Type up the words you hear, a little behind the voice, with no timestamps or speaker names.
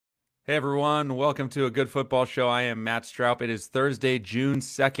Hey everyone, welcome to a good football show. I am Matt Stroup. It is Thursday, June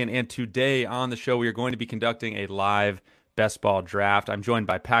 2nd, and today on the show we are going to be conducting a live best ball draft. I'm joined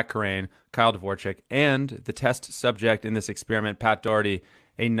by Pat Kerrane, Kyle Dvorchak, and the test subject in this experiment, Pat Daugherty,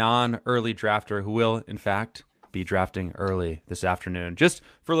 a non-early drafter who will, in fact, be drafting early this afternoon. Just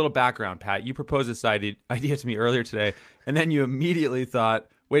for a little background, Pat, you proposed this idea to me earlier today, and then you immediately thought,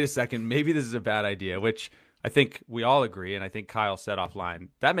 wait a second, maybe this is a bad idea, which I think we all agree, and I think Kyle said offline,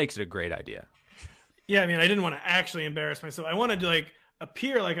 that makes it a great idea. Yeah, I mean, I didn't want to actually embarrass myself. I wanted to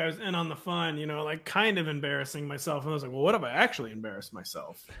appear like I was in on the fun, kind of embarrassing myself. And I was like, well, what if I actually embarrassed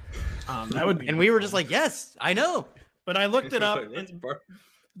myself? That would be. And we were just like, yes, I know. But I looked it up. And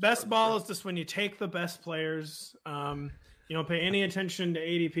best ball is just when you take the best players. You don't pay any attention to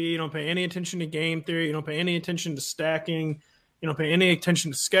ADP. You don't pay any attention to game theory. You don't pay any attention to stacking. You don't pay any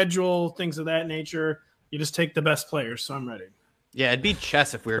attention to schedule, things of that nature. You just take the best players. So I'm ready. Yeah, it'd be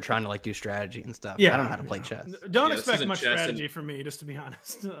chess if we were trying to do strategy and stuff. Yeah, I don't know how to play chess. Don't expect much strategy from me, just to be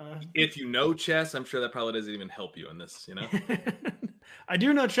honest. If you know chess, I'm sure that probably doesn't even help you in this. I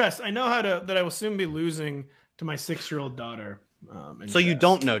do know chess. I know that I will soon be losing to my 6-year-old daughter. So you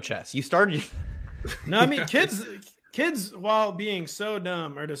don't know chess. You started. No, I mean kids, while being so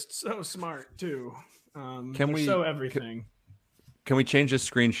dumb, are just so smart too. So everything. Can we change this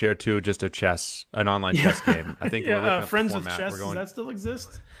screen share to just an online chess game? I think Friends with Chess. Does that still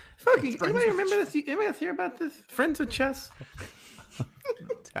exist? Anybody remember this? Anybody hear about this? Friends with Chess.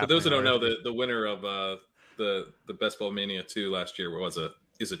 For those who don't know, the winner of the Best Ball Mania 2 last year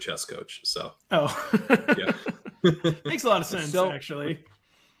is a chess coach. So yeah, makes a lot of sense actually.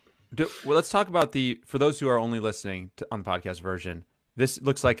 Well, let's talk about for those who are only listening on the podcast version. This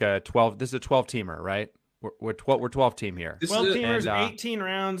looks like a 12. This is a 12-teamer, right? We're 12 team here. 12 teamers, 18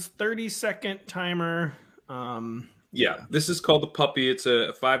 rounds, 30-second timer. Yeah, this is called the Puppy. It's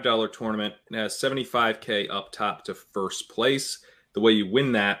a $5 tournament. It has $75K up top to first place. The way you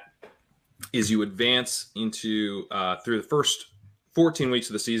win that is you advance into through the first 14 weeks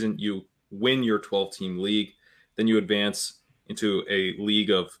of the season. You win your 12-team league. Then you advance into a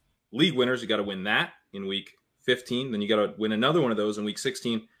league of league winners. You got to win that in week 15. Then you got to win another one of those in week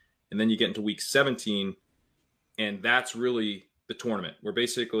 16. And then you get into week 17. And that's really the tournament. We're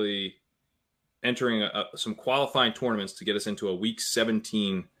basically entering some qualifying tournaments to get us into a week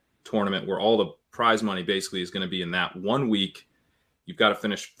 17 tournament where all the prize money basically is going to be in that 1 week. You've got to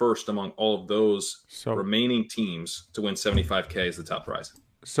finish first among all of those remaining teams to win $75K as the top prize.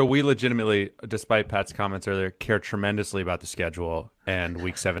 So we legitimately, despite Pat's comments earlier, care tremendously about the schedule, and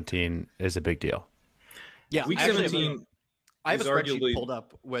week 17 is a big deal. Yeah, week 17. I have a spreadsheet pulled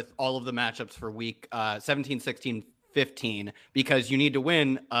up with all of the matchups for week 17, 16, 15, because you need to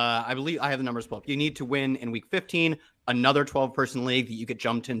win. I believe I have the numbers pulled up. You need to win in week 15, another 12-person league that you get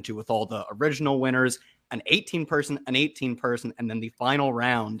jumped into with all the original winners, an 18-person, and then the final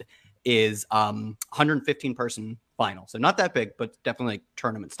round is 115-person final. So not that big, but definitely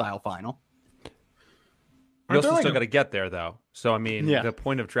tournament-style final. You also still got to get there, though. So, I mean, the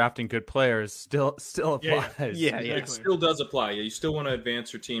point of drafting good players still applies. Yeah, it still does apply. You still want to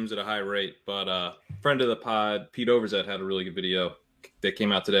advance your teams at a high rate. But friend of the pod, Pete Overzet, had a really good video that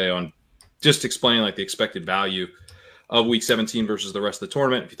came out today on just explaining the expected value of week 17 versus the rest of the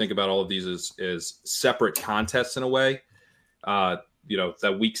tournament. If you think about all of these as separate contests in a way,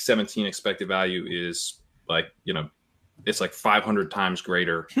 that week 17 expected value is it's 500 times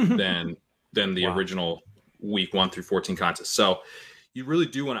greater than the original week 1 through 14 contests. So you really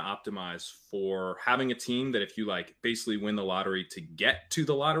do want to optimize for having a team that if you basically win the lottery to get to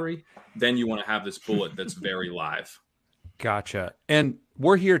the lottery, then you want to have this bullet that's very live. Gotcha. And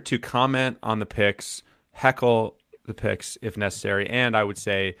we're here to comment on the picks, heckle the picks if necessary, and I would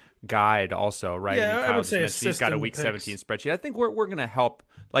say guide also, right? Yeah, I would say he's got a week 17 spreadsheet. I think we're going to help,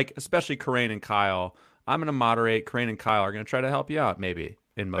 especially Kerrane and Kyle. I'm going to moderate. Kerrane and Kyle are going to try to help you out maybe.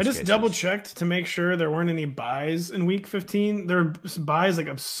 I just double-checked to make sure there weren't any buys in week 15. There are buys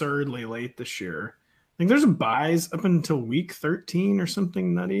absurdly late this year. I think there's buys up until week 13 or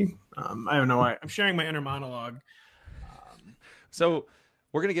something nutty. I don't know why. I'm sharing my inner monologue. So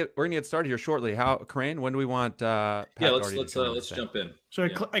we're gonna get started here shortly. Kerrane, when do we want? Pat let's jump in. So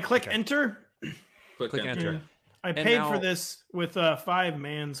I click enter. Click enter. Yeah. I paid for this with 5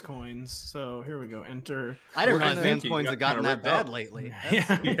 man's coins. So here we go. Enter. I didn't realize man's coins have gotten that bad lately.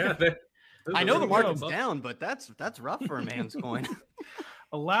 I know the market's down, but that's rough for a man's coin.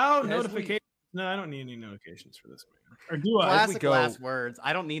 Allow notifications. No, I don't need any notifications for this, man. Or do I? Classic last words.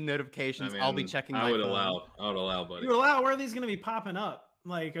 I don't need notifications. I'll be checking my phone. I would allow, buddy. You would allow? Where are these going to be popping up?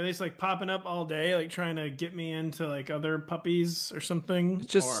 Like, are they just like popping up all day, like trying to get me into like other puppies or something?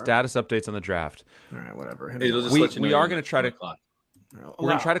 It's just status updates on the draft. All right, whatever. We are going to try to. We're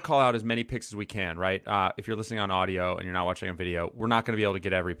going to try to Wow. call out as many picks as we can, right? If you're listening on audio and you're not watching on video, we're not going to be able to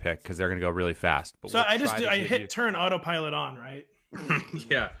get every pick because they're going to go really fast. But So we'll I hit turn autopilot on, right?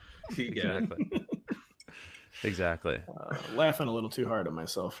 Yeah. Exactly. Exactly. Laughing a little too hard at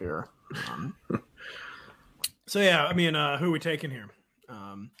myself here. So yeah, I mean, who are we taking here?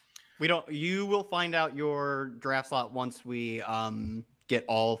 We don't. You will find out your draft slot once we get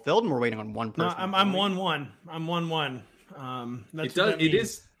all filled, and we're waiting on one person. No, I'm 1-1. I'm 1-1. It does. It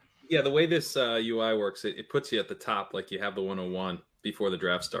is. Yeah, the way this UI works, it puts you at the top, like you have the 101 before the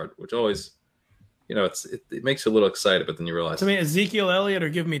draft start, which always, it makes you a little excited, but then you realize. To me, Ezekiel Elliott or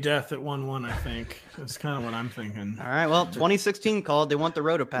Give Me Death at 1-1. I think that's kind of what I'm thinking. All right. Well, 2016 called. They want the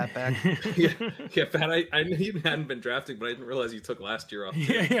Rotopat back. yeah, Pat. I knew you hadn't been drafting, but I didn't realize you took last year off.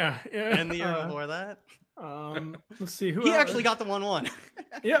 Yeah. And the year before that. Let's see who he actually got the 1-1.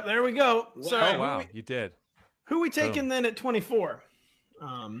 Yep, there we go. Wow. So, Wow, you did. Who we taking then at 24?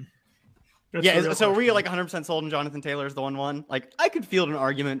 So were you like 100% sold on Jonathan Taylor as the 1-1? Like, I could field an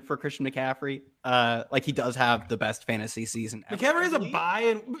argument for Christian McCaffrey. Like, he does have the best fantasy season ever. McCaffrey has a bye,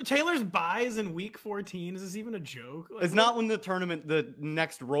 and Taylor's buys in week 14. Is this even a joke? Like, it's not when the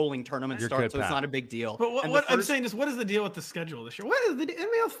next rolling tournament starts, so it's not a big deal. But what I'm saying is, what is the deal with the schedule this year? What is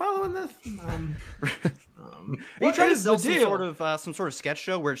anybody else following this? Are you trying to sell some sort of sketch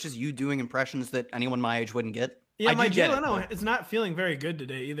show where it's just you doing impressions that anyone my age wouldn't get? Yeah, my Jay Leno is not feeling very good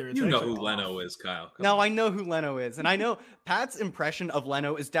today either. You know who Leno is, Kyle. No, I know who Leno is. And I know Pat's impression of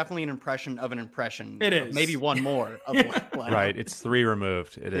Leno is definitely an impression of an impression. It is. Maybe one more of Leno. Right. It's 3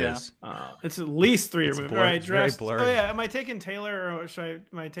 removed. It is. It's at least 3 removed. All right, very blurry. Oh, yeah. Am I taking Taylor or am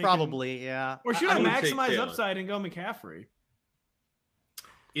I taking... Probably, yeah. Or should I maximize upside and go McCaffrey?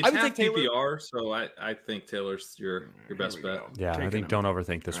 It's half PPR, so I think Taylor's your best bet. Yeah, I think don't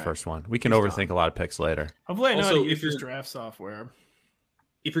overthink this first one. We can overthink a lot of picks later. Hopefully I know how to use this draft software.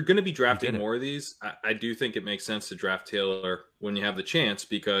 If you're going to be drafting more of these, I do think it makes sense to draft Taylor when you have the chance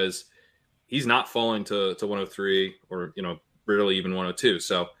because he's not falling to 103 or, barely even 102.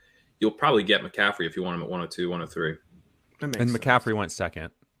 So you'll probably get McCaffrey if you want him at 102, 103. And McCaffrey went second.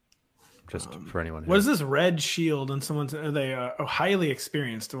 Just for anyone. What is this red shield? And are they highly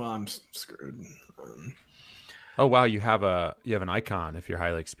experienced? Well, I'm screwed. Oh wow, you have an icon if you're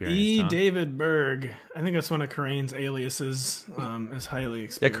highly experienced. David Berg. I think that's one of Kerrane's aliases. Is highly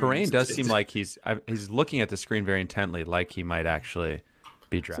experienced. Yeah, Kerrane does seem like he's looking at the screen very intently, like he might actually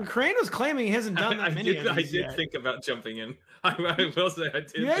be drafted. So Kerrane was claiming he hasn't done that many. I did think about jumping in. I will say I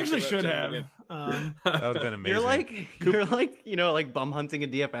did. You actually should have. That would have been amazing. You're like bum hunting a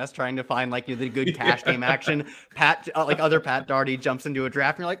DFS, trying to find like the good cash game action. Pat, other Pat Daugherty jumps into a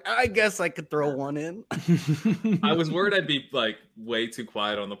draft, and you're like, I guess I could throw one in. I was worried I'd be like way too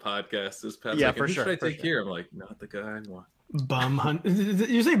quiet on the podcast this past. Yeah, second. for Who sure. Should I take here? I'm like, not the guy I want. Bum hunt.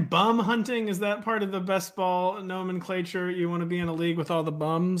 You say bum hunting? Is that part of the best ball nomenclature? You want to be in a league with all the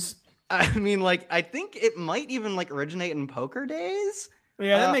bums? I mean, I think it might even originate in poker days.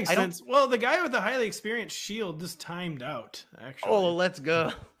 Yeah, that makes sense. Well, the guy with the highly experienced shield just timed out, actually. Oh, let's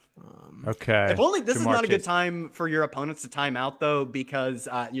go. Okay. If only this is not a good time for your opponents to time out, though, because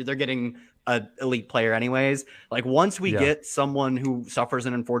they're getting an elite player anyways. Like, once we get someone who suffers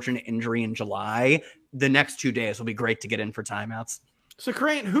an unfortunate injury in July, the next 2 days will be great to get in for timeouts. So,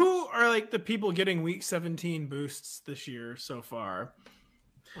 Kerrane, who are the people getting week 17 boosts this year so far?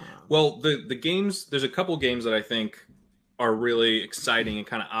 Well, the games, there's a couple games that I think are really exciting and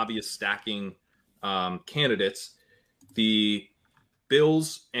kind of obvious stacking candidates. The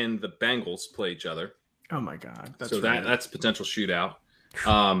Bills and the Bengals play each other. Oh my God. That's a potential shootout.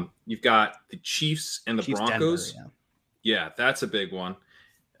 You've got the Chiefs and the Broncos. Denver, yeah, that's a big one.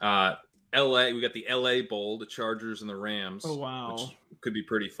 LA, we got the LA Bowl, the Chargers and the Rams. Oh, wow. Which could be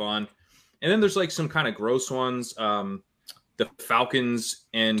pretty fun. And then there's some kind of gross ones. The Falcons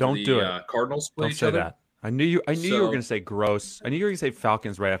and Cardinals play each other. That. I knew you were going to say gross. I knew you were going to say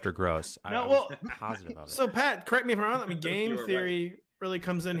Falcons right after gross. I was positive of it. So, Pat, correct me if I'm wrong. Game theory really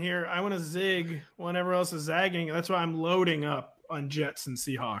comes in here. I want to zig whenever else is zagging. That's why I'm loading up on Jets and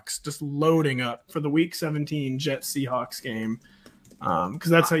Seahawks. Just loading up for the Week 17 Jets-Seahawks game. Because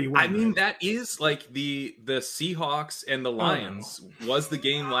that's how you win. I mean, that is the Seahawks and the Lions was the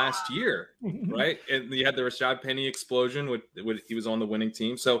game last year. right? And you had the Rashad Penny explosion when he was on the winning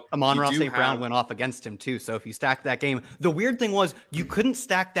team. So Amon-Ra St. Brown went off against him too. So if you stacked that game, the weird thing was you couldn't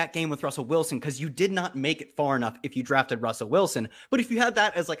stack that game with Russell Wilson because you did not make it far enough if you drafted Russell Wilson. But if you had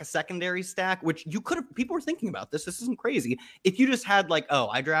that as like a secondary stack, which you could have, people were thinking about this. This isn't crazy. If you just had like, oh,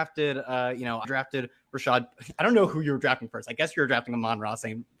 I drafted Rashad. I don't know who you were drafting first. I guess you were drafting Amon-Ra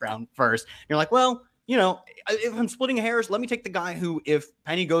St. Brown first. And you're like, well, if I'm splitting hairs, let me take the guy who, if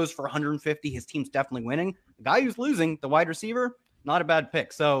Penny goes for 150, his team's definitely winning. The guy who's losing, the wide receiver, not a bad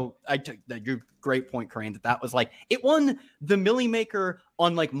pick. So I took that. Great point, Kerrane, that was like, it won the Millie Maker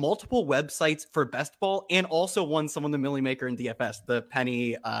on like multiple websites for best ball and also won someone the Millie Maker in DFS, the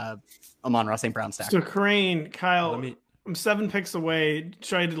Penny Amon-Ra St. Brown stack. So Kerrane, Kyle, I'm 7 picks away.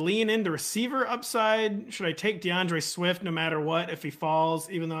 Should I lean into receiver upside? Should I take DeAndre Swift no matter what if he falls,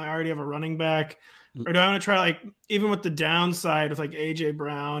 even though I already have a running back? Or do I want to try, like, even with the downside with like AJ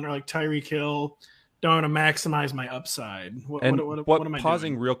Brown or like Tyreek Hill, do I want to maximize my upside? What am I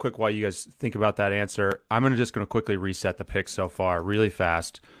pausing doing? real quick while you guys think about that answer, I'm going to quickly reset the picks so far really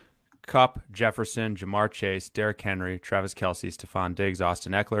fast. Kupp, Jefferson, Jamar Chase, Derrick Henry, Travis Kelce, Stephon Diggs,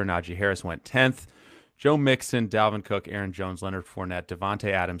 Austin Eckler, Najee Harris went 10th. Joe Mixon, Dalvin Cook, Aaron Jones, Leonard Fournette,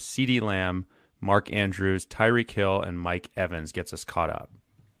 Devontae Adams, CeeDee Lamb, Mark Andrews, Tyreek Hill, and Mike Evans gets us caught up.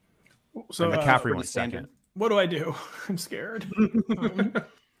 So and McCaffrey went second. What do I do? I'm scared.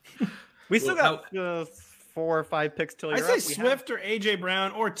 We still got 4 or 5 picks till you're I say Swift or AJ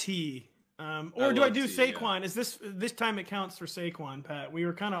Brown or T. Or do I do Saquon? Yeah. Is this time it counts for Saquon, Pat? We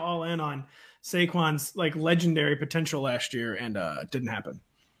were kind of all in on Saquon's like legendary potential last year, and it didn't happen.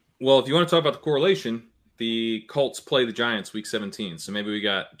 Well, if you want to talk about the correlation, the Colts play the Giants week 17. So maybe we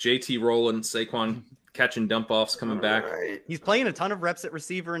got JT rolling, Saquon catching dump-offs coming back. Right. He's playing a ton of reps at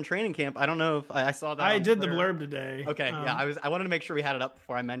receiver in training camp. I don't know if I saw that. I did the blurb today. Okay, yeah, I wanted to make sure we had it up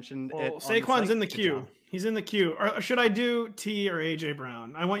before I mentioned it. Saquon's in the queue. He's in the queue. Or should I do T or AJ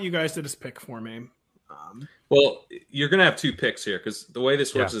Brown? I want you guys to just pick for me. Well, you're going to have 2 picks here because the way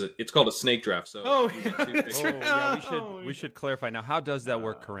this works is it's called a snake draft. So we should clarify now. How does that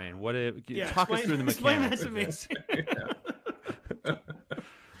work, Kerrane? Talk us through the mechanics of this.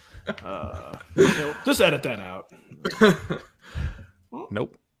 Just edit that out.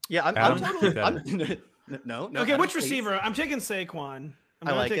 Nope. Yeah, I'm totally. No. Okay, which receiver? I'm taking Saquon. I'm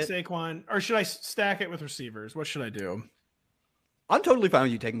going to take Saquon. Or should I stack it with receivers? What should I do? I'm totally fine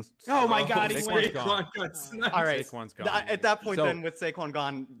with you taking. Oh my God, he's gone. All right, Saquon's gone. At that point, then with Saquon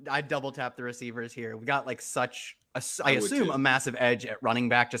gone, I double tap the receivers here. We got like such I assume a massive edge at running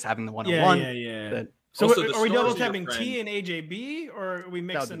back, just having the 1-on-1. Yeah. So are we double tapping T and AJB, or are we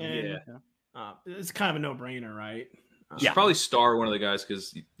mixing in? Yeah. It's kind of a no-brainer, right? Probably star one of the guys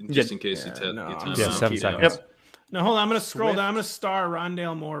because just in case it's 7 seconds. Yep. No, hold on. I'm going to scroll down. I'm going to star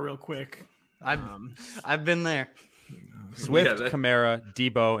Rondale Moore real quick. I've been there. Swift, Kamara,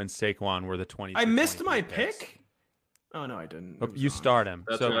 Debo, and Saquon were the 20. I missed my pick. Oh no, I didn't. You start him.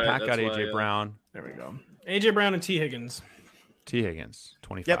 Pat got AJ Brown. There we go. AJ Brown and T Higgins.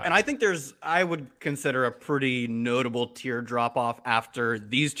 25. Yep, and I think I would consider a pretty notable tier drop off after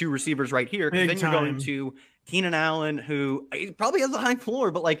these 2 receivers right here. Because then you're going to Keenan Allen, who probably has a high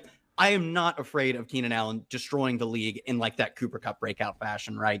floor, but like I am not afraid of Keenan Allen destroying the league in like that Cooper Kupp breakout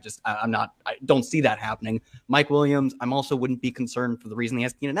fashion, right? I don't see that happening. Mike Williams, I'm also wouldn't be concerned for the reason he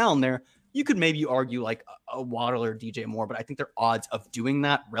has Keenan Allen there. You could maybe argue like a Waddle or DJ Moore, but I think their odds of doing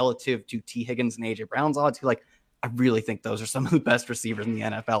that relative to T Higgins and AJ Brown's odds, I really think those are some of the best receivers in the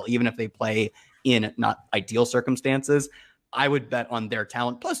NFL, even if they play in not ideal circumstances. I would bet on their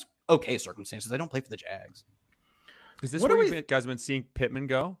talent plus okay circumstances. They don't play for the Jags. Is this where you guys have been seeing Pittman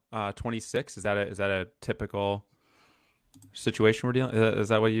go? 26. Is that a typical situation we're dealing? Is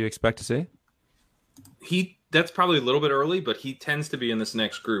that what you expect to see? That's probably a little bit early, but he tends to be in this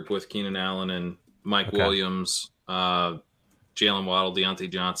next group with Keenan Allen and Mike Williams, Jalen Waddle,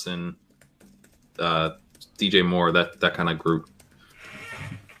 Deontay Johnson, DJ Moore, that kind of group.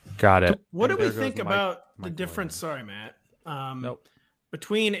 Got it. What do we think about the difference? Sorry, Matt. Nope.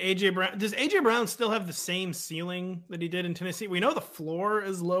 Between AJ Brown, does AJ Brown still have the same ceiling that he did in Tennessee? We know the floor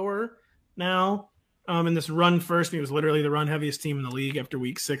is lower now. In this run first, he was literally the run heaviest team in the league after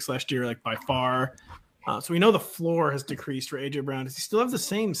week 6 last year, like by far. So we know the floor has decreased for AJ Brown. Does he still have the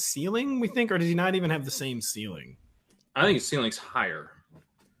same ceiling, we think, or does he not even have the same ceiling? I think his ceiling's higher.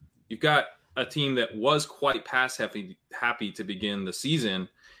 You've got a team that was quite pass happy to begin the season,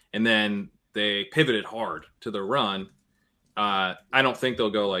 and then they pivoted hard to the run. I don't think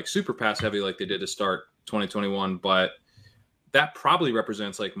they'll go like super pass heavy like they did to start 2021, but that probably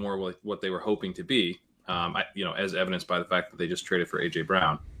represents like more what they were hoping to be, as evidenced by the fact that they just traded for AJ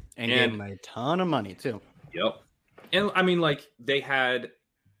Brown. And gave him a ton of money, too. Yep. And, I mean, like, they had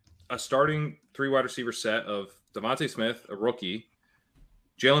a starting 3 wide receiver set of Devontae Smith, a rookie,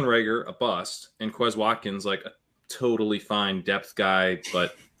 Jalen Reagor, a bust, and Quez Watkins, like, a totally fine depth guy,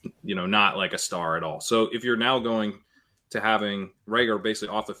 but, not like a star at all. So if you're now going to having Reagor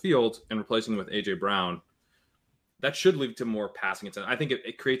basically off the field and replacing him with A.J. Brown, that should lead to more passing intent. I think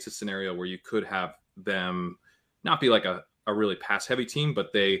it creates a scenario where you could have them not be like a really pass-heavy team,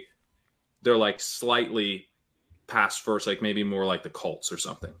 but they're like slightly pass first, like maybe more like the Colts or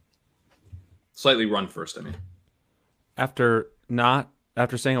something. Slightly run first, I mean. After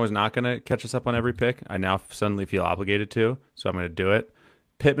saying I was not going to catch us up on every pick, I now suddenly feel obligated to, so I'm going to do it.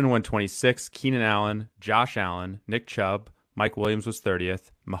 Pittman went 26, Keenan Allen, Josh Allen, Nick Chubb, Mike Williams was 30th,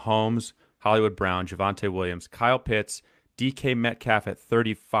 Mahomes, Hollywood Brown, Javonte Williams, Kyle Pitts, DK Metcalf at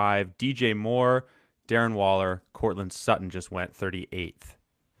 35, DJ Moore, Darren Waller, Cortland Sutton just went 38th.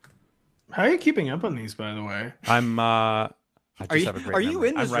 How are you keeping up on these, by the way? I'm Are you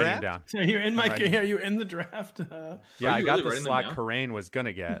in the I'm writing draft? down. Are you in Are you in the draft? Yeah, I got really the slot Kerrane was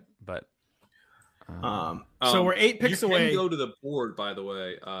gonna get, but so we're 8 picks away. You can go to the board, by the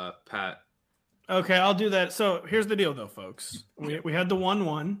way, Pat. Okay, I'll do that. So here's the deal, though, folks. We had the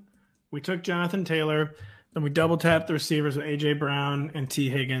 1-1. We took Jonathan Taylor. Then we double tapped the receivers with A.J. Brown and T.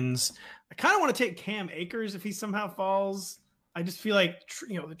 Higgins. I kind of want to take Cam Akers if he somehow falls. I just feel like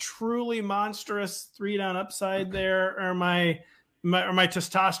the truly monstrous 3-down upside there, or my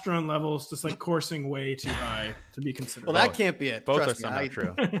testosterone levels just like coursing way too high to be considered. Well, that can't be it. Both Trust are somehow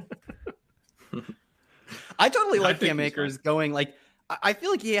true. I totally like Cam Akers going like. I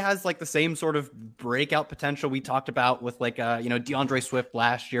feel like he has like the same sort of breakout potential we talked about with like DeAndre Swift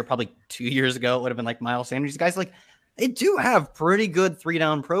last year, probably 2 years ago. It would have been like Miles Sanders. These guys like they do have pretty good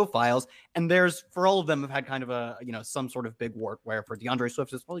 3-down profiles, and there's for all of them have had kind of a some sort of big warp where for DeAndre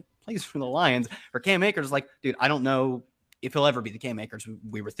Swift is probably plays for the Lions. For Cam Akers, like dude, I don't know if he'll ever be the Cam Akers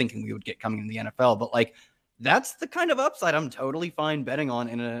we were thinking we would get coming in the NFL, but like that's the kind of upside I'm totally fine betting on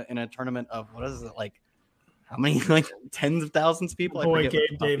in a tournament of what is it like. How many, like, tens of thousands of people? Boy,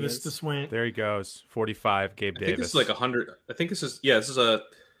 Gabe Davis just went. There he goes. 45, Gabe Davis. I think this is like 100. I think this is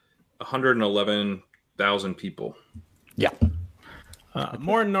 111,000 people. Yeah.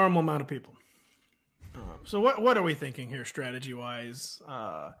 More than normal amount of people. So what are we thinking here strategy-wise?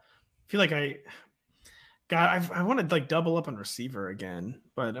 I feel like I want to, like, double up on receiver again.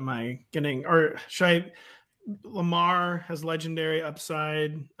 But am I getting – or should I – Lamar has legendary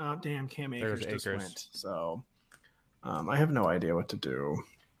upside. Damn, Cam Akers just went. So I have no idea what to do.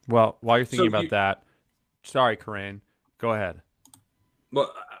 Well, while you're thinking about that, sorry, Kerrane, go ahead.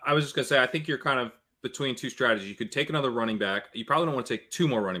 Well, I was just going to say, I think you're kind of between two strategies. You could take another running back. You probably don't want to take 2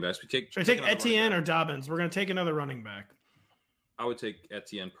 more running backs. Should I take Etienne or Dobbins? We're going to take another running back. I would take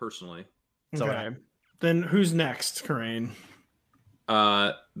Etienne personally. Okay. Then who's next, Kerrane?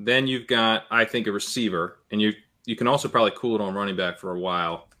 Then you've got, I think, a receiver, and you can also probably cool it on running back for a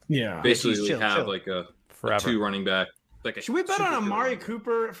while. Yeah, basically have like a 2 running back. Like should we bet on Amari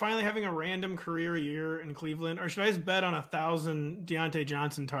Cooper finally having a random career year in Cleveland, or should I just bet on 1,000 Deontay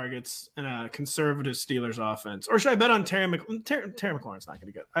Johnson targets in a conservative Steelers offense, or should I bet on Terry McLaurin's not going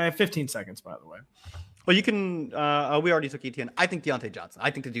to get? I have 15 seconds, by the way. Well, you can. We already took Etienne. I think Deontay Johnson.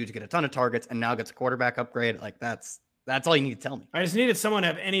 I think the dude's get a ton of targets and now gets a quarterback upgrade. Like that's all you need to tell me. I just needed someone to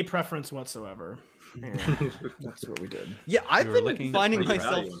have any preference whatsoever. And that's what we did. Yeah, I've been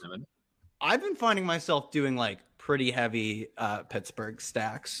finding myself doing like pretty heavy Pittsburgh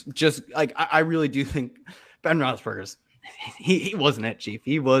stacks. Just like I really do think Ben Roethlisberger's he wasn't it, Chief.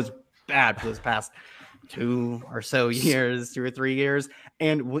 He was bad for this past 2 or 3 years,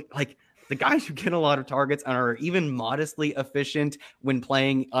 and like the guys who get a lot of targets and are even modestly efficient when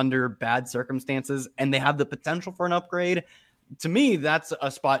playing under bad circumstances, and they have the potential for an upgrade. To me, that's a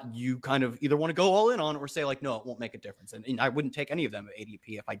spot you kind of either want to go all in on or say like, no, it won't make a difference. And I wouldn't take any of them at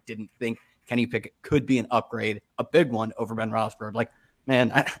ADP if I didn't think Kenny Pickett could be an upgrade, a big one over Ben Roethlisberger. Like,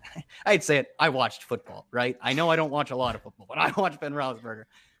 man, I'd say it. I watched football, right? I know I don't watch a lot of football, but I watched Ben Roethlisberger.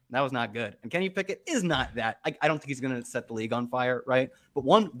 That was not good. And Kenny Pickett is not that. I don't think he's going to set the league on fire, right? But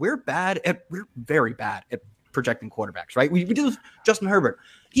we're very bad at projecting quarterbacks, right? We do Justin Herbert.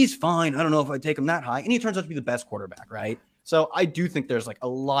 He's fine. I don't know if I'd take him that high. And he turns out to be the best quarterback, right? So I do think there's like a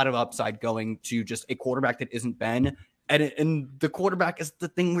lot of upside going to just a quarterback that isn't Ben. And the quarterback is the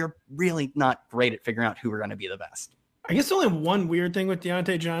thing we're really not great at figuring out who we're going to be the best. I guess only one weird thing with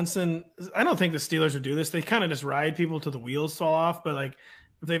Deontay Johnson. I don't think the Steelers would do this. They kind of just ride people till the wheels fall off. But like,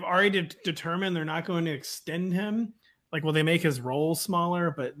 if they've already determined they're not going to extend him, like, will they make his role smaller?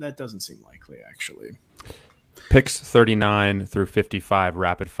 But that doesn't seem likely, actually. Picks 39 through 55,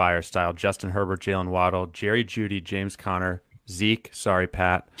 rapid fire style. Justin Herbert, Jalen Waddle, Jerry Jeudy, James Conner, Zeke, sorry,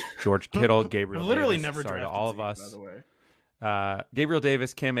 Pat, George Kittle, Gabriel I've literally Davis, never sorry to drafted all of Zeke, us. by the way. Gabriel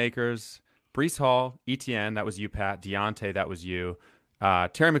Davis, Cam Akers, Breece Hall, ETN, that was you, Pat. Deontay, that was you.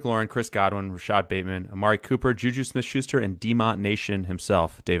 Terry McLaurin, Chris Godwin, Rashad Bateman, Amari Cooper, Juju Smith-Schuster, and Demont Nation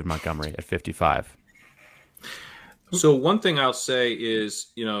himself, David Montgomery at 55. So one thing I'll say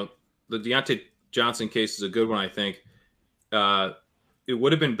is, the Deontay Johnson case is a good one, I think. It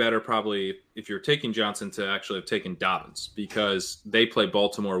would have been better probably if you're taking Johnson to actually have taken Dobbins, because they play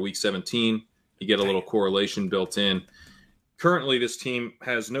Baltimore week 17. You get a little correlation built in. Currently, this team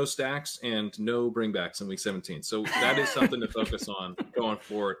has no stacks and no bringbacks in week 17. So that is something to focus on going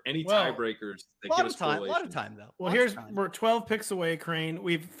forward. Any tiebreakers that give us correlation. A lot of time, though. Well, we're 12 picks away, Kerrane.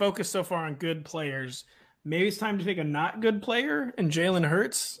 We've focused so far on good players. Maybe it's time to take a not good player and Jalen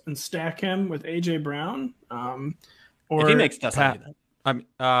Hurts and stack him with AJ Brown. Or if he makes us Pat,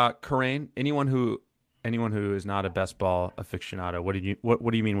 Kerrane, anyone who is not a best ball aficionado, what do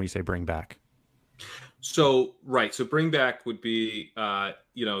you mean when you say bring back? So bring back would be,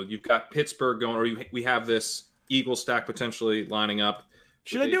 you've got Pittsburgh going, or we have this Eagle stack potentially lining up.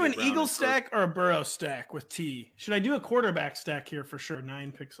 Should I do an Eagle stack or a Burrow stack with T? Should I do a quarterback stack here for sure?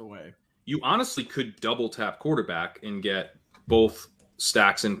 9 picks away. You honestly could double tap quarterback and get both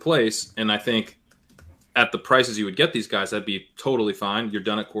stacks in place. And I think at the prices you would get these guys, that'd be totally fine. You're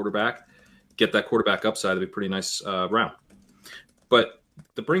done at quarterback. Get that quarterback upside. That'd be a pretty nice round. But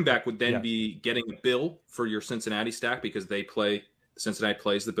the bring back would then be getting a Bill for your Cincinnati stack, because Cincinnati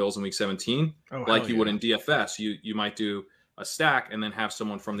plays the Bills in week 17. Like you would in DFS. You might do a stack and then have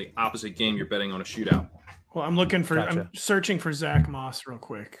someone from the opposite game you're betting on a shootout. Well, I'm searching for Zach Moss real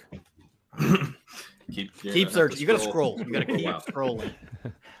quick. Keep searching. You got to scroll. You got to keep scrolling.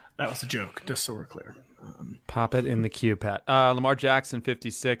 That was a joke, just so we're clear. Pop it in the queue, Pat. Lamar Jackson,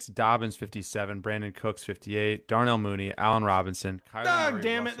 56. Dobbins, 57. Brandon Cooks, 58. Darnell Mooney, Allen Robinson.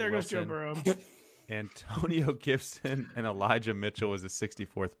 Damn it. There goes Joe Burrow. Antonio Gibson and Elijah Mitchell was the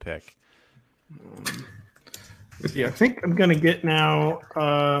 64th pick. I think I'm going to get now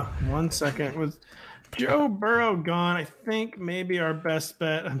 1 second. With Joe Burrow gone, I think maybe our best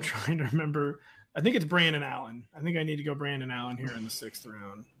bet, I'm trying to remember, I think it's Brandon Allen. I think I need to go Brandon Allen here in the 6th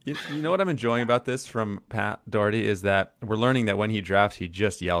round. You know what I'm enjoying about this from Pat Daugherty is that we're learning that when he drafts, he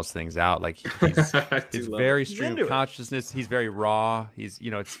just yells things out. Like he's very stream of consciousness. He's very raw. It's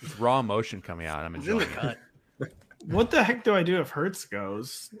raw emotion coming out. I'm enjoying it. What the heck do I do if Hurts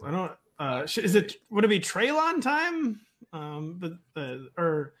goes? I don't. Would it be Treylon time?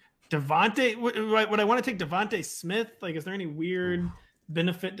 Or Devontae? Would I want to take Devontae Smith? Like, is there any weird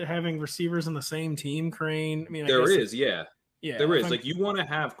benefit to having receivers on the same team, Kerrane? I mean, there is. Like, you want to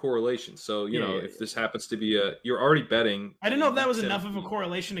have correlation. So, if this happens to be you're already betting. I didn't know if that was enough of a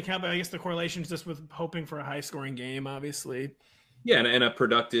correlation to count, but I guess the correlation is just with hoping for a high scoring game, obviously. Yeah, and a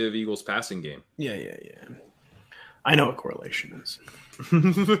productive Eagles passing game. Yeah. I know what correlation is.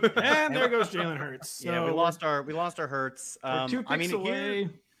 And there goes Jalen Hurts. So we lost our Hurts. 2 picks away.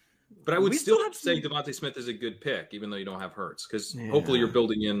 But I would still say Devontae Smith is a good pick, even though you don't have Hurts, because hopefully you're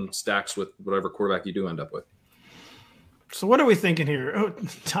building in stacks with whatever quarterback you do end up with. So what are we thinking here? Oh,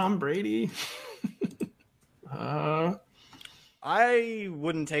 Tom Brady. I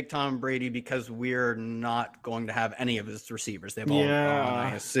wouldn't take Tom Brady because we're not going to have any of his receivers. They've all gone,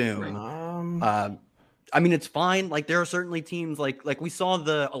 I assume. I mean, it's fine. Like, there are certainly teams like we saw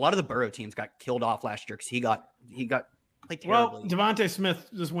a lot of the Burrow teams got killed off last year because he got played terribly. Well, Devontae Smith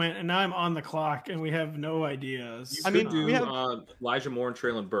just went, and now I'm on the clock, and we have no ideas. We have Elijah Moore and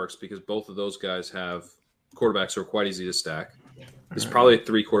Treylon Burks, because both of those guys have quarterbacks who are quite easy to stack. It's probably a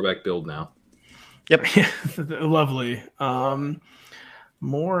 3-quarterback build now. Yep. Lovely.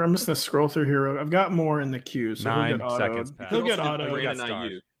 More. I'm just gonna scroll through here. I've got more in the queue. So 9 seconds. He'll get auto.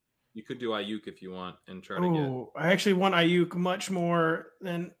 You could do Ayuk if you want and try to get. Oh, I actually want Ayuk much more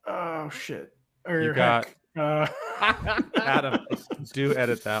than. Oh shit! You got Adam. Do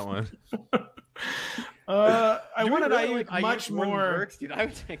edit that one. I wanted Ayuk much more. Dude, I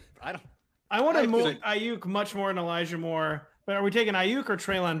would take. I want to move Ayuk much more than Elijah Moore. But are we taking Ayuk or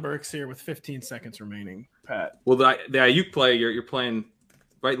Treylon Burks here with 15 seconds remaining, Pat? Well, the Ayuk play, you're playing,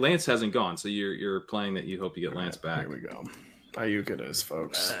 right? Lance hasn't gone, so you're playing that you hope you get Lance back. Here we go. Ayuk it is,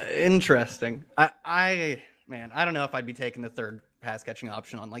 folks. Interesting. I don't know if I'd be taking the third pass catching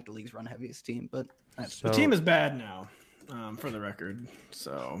option on like the league's run heaviest team, but the team is bad now, for the record.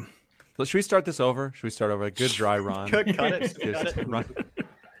 So, should we start this over? Should we start over? A good dry run. Cut it. Run.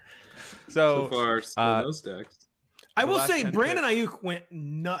 So far, still no stacks. I will say Brandon Ayuk went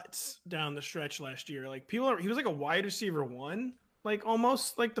nuts down the stretch last year. Like he was like a wide receiver 1, like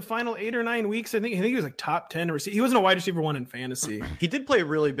almost like the final 8 or 9 weeks. I think he was like top 10 receiver. He wasn't a wide receiver 1 in fantasy. He did play a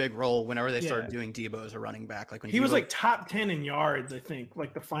really big role whenever they started doing Debo as a running back. Like when he was like top 10 in yards, I think,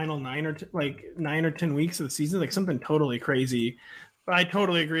 like the final 9 or 10 weeks of the season, like something totally crazy. But I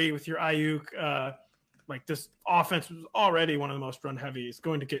totally agree with your Ayuk. Like this offense was already one of the most run heavy. It's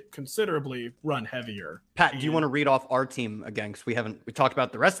going to get considerably run heavier. Pat, do you want to read off our team again? Because we talked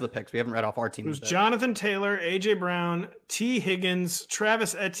about the rest of the picks. We haven't read off our team. It was Jonathan Taylor, AJ Brown, T. Higgins,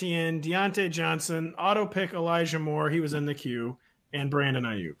 Travis Etienne, Deontay Johnson, auto pick Elijah Moore. He was in the queue, and Brandon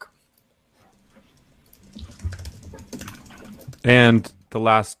Ayuk. And the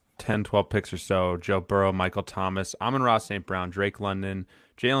last 10, 12 picks or so: Joe Burrow, Michael Thomas, Amon-Ra St. Brown, Drake London,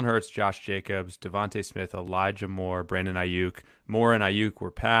 Jalen Hurts, Josh Jacobs, Devontae Smith, Elijah Moore, Brandon Ayuk. Moore and Ayuk were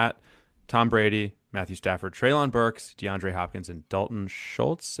Pat, Tom Brady, Matthew Stafford, Treylon Burks, DeAndre Hopkins, and Dalton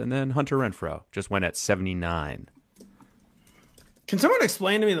Schultz. And then Hunter Renfrow just went at 79. Can someone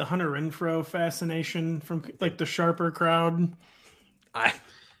explain to me the Hunter Renfrow fascination from like the sharper crowd?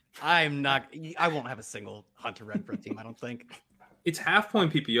 I'm not. I won't have a single Hunter Renfrow team, I don't think. It's half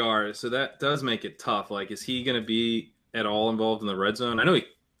point PPR, so that does make it tough. Like, is he going to be at all involved in the red zone? I know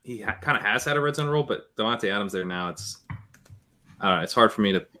he kind of has had a red zone role, but Devontae Adams there now, it's hard for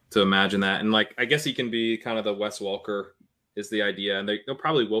me to imagine that. And like, I guess he can be kind of the Wes Welker is the idea, and they'll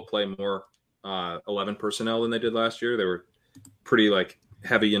probably will play more 11 personnel than they did last year. They were pretty like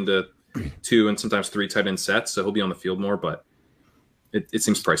heavy into 2 and sometimes 3 tight end sets, so he'll be on the field more, but it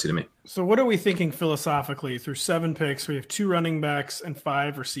seems pricey to me. So what are we thinking philosophically? Through 7 picks, we have 2 running backs and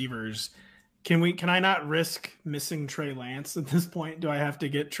 5 receivers. Can I not risk missing Trey Lance at this point? Do I have to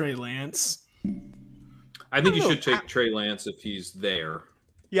get Trey Lance? I think you should take Trey Lance if he's there.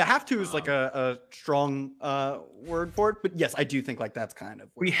 Yeah, have to is like a strong word for it. But yes, I do think like that's kind of.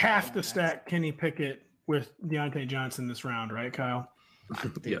 We have to stack Kenny Pickett with Deontay Johnson this round, right, Kyle?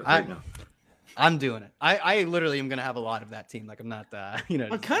 Yeah, I'm doing it. I literally am going to have a lot of that team. Like I'm not,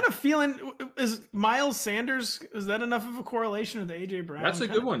 I'm kind of feeling, is Miles Sanders, is that enough of a correlation with AJ Brown? That's a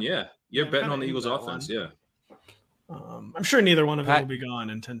good one. Yeah. You're betting on the Eagles offense. Yeah. I'm sure neither one of them will be gone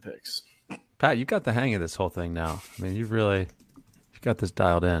in 10 picks. Pat, you got the hang of this whole thing now. I mean, you've got this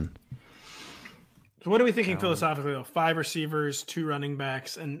dialed in. So what are we thinking philosophically though? 5 receivers, 2 running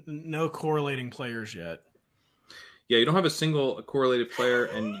backs, and no correlating players yet. Yeah, you don't have a single correlated player,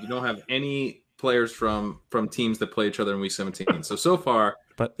 and you don't have any players from teams that play each other in Week 17. So far,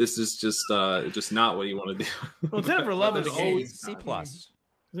 but this is just not what you want to do. Well, it's never love of the game. C+.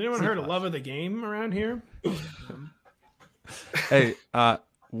 Has anyone heard of love of the game around here? Hey,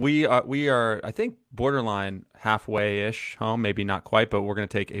 we are I think borderline halfway-ish home, maybe not quite, but we're going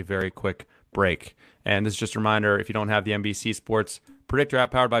to take a very quick break. And this is just a reminder, if you don't have the NBC Sports Predictor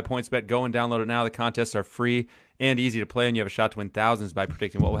app powered by PointsBet, go and download it now. The contests are free and easy to play, and you have a shot to win thousands by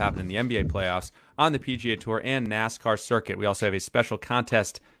predicting what will happen in the NBA playoffs, on the PGA Tour, and NASCAR circuit. We also have a special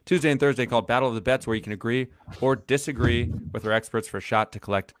contest Tuesday and Thursday called Battle of the Bets, where you can agree or disagree with our experts for a shot to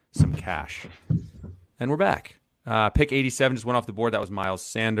collect some cash. And we're back. Pick 87 just went off the board. That was Miles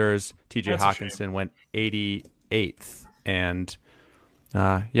Sanders. TJ Hawkinson went 88th. And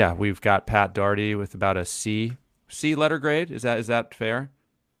we've got Pat Daugherty with about a C letter grade. Is that fair?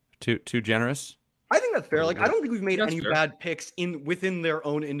 Too generous? I think that's fair. Like, I don't think we've made any bad picks within their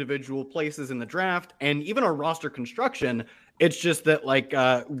own individual places in the draft, and even our roster construction. It's just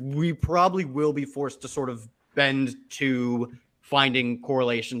that we probably will be forced to sort of bend to finding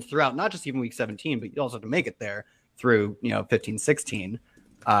correlations throughout, not just even Week 17, but you also have to make it there through 15, 16.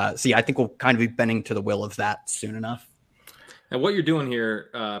 I think we'll kind of be bending to the will of that soon enough. And what you're doing here,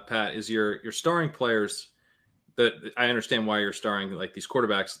 Pat, is you're starring players that I understand why you're starring like these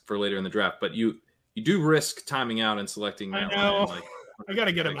quarterbacks for later in the draft, but you do risk timing out and selecting. I know. I got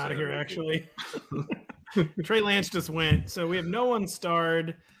to get him out of here, actually. Trey Lance just went, so we have no one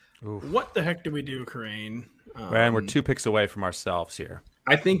starred. Oof. What the heck do we do, Kerrane? And we're 2 picks away from ourselves here.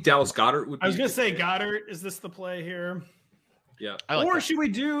 I think Dallas Goedert would be. I was going to say Goddard. Is this the play here? Yeah. Should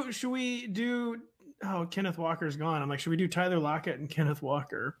we do Kenneth Walker's gone. I'm like, should we do Tyler Lockett and Kenneth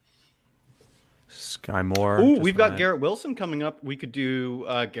Walker? Sky Moore. Ooh, we've got Garrett Wilson coming up. We could do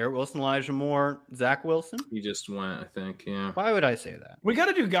Garrett Wilson, Elijah Moore, Zach Wilson. He just went, I think. Yeah. Why would I say that? We got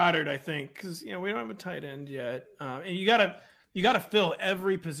to do Goddard, I think, because we don't have a tight end yet, and you gotta fill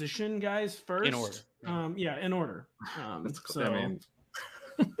every position, guys, first in order. In order.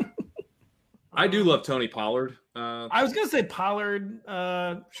 I do love Tony Pollard. I was gonna say Pollard.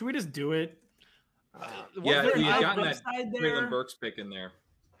 Should we just do it? We've gotten that Treylon Burks pick in there.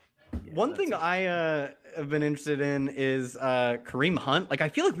 One thing I have been interested in is Kareem Hunt. Like, I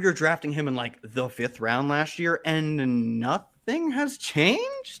feel like we were drafting him in like the 5th round last year, and nothing has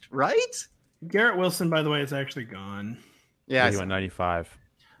changed, right? Garrett Wilson, by the way, is actually gone. Yeah, he went 95.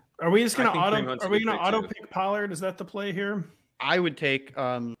 Are we just gonna auto pick Pollard? Is that the play here? I would take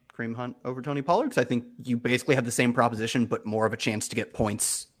Kareem Hunt over Tony Pollard because I think you basically have the same proposition, but more of a chance to get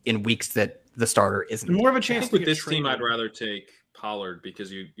points in weeks that the starter isn't. And more of a chance to with get this traded. team. I'd rather take Pollard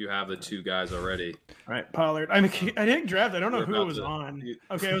because you have the 2 guys already. All right, Pollard. I didn't draft. I don't know who it was on.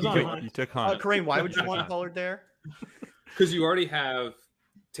 Okay, it was on Hunt. You took Hunt. Kareem, why would you want Pollard there? Because you already have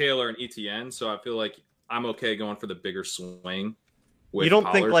Taylor and ETN, so I feel like I'm okay going for the bigger swing. With You don't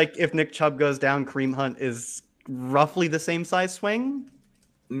Pollard. think like if Nick Chubb goes down, Kareem Hunt is roughly the same size swing?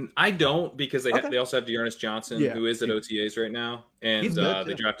 I don't, because they also have Dearness Johnson, who is at OTAs right now, and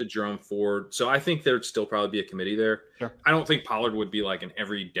they drafted Jerome Ford. So I think there'd still probably be a committee there. Sure. I don't think Pollard would be like an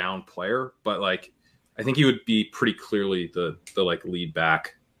every down player, but like I think he would be pretty clearly the like lead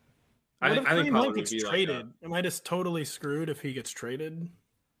back. What if I think Kareem Pollard Hunt would gets be traded? Am I just totally screwed if he gets traded?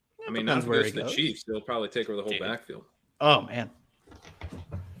 I mean, not if he goes to the Chiefs. They'll probably take over the whole backfield. Oh man.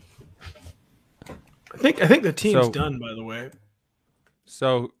 I think the team's done, by the way.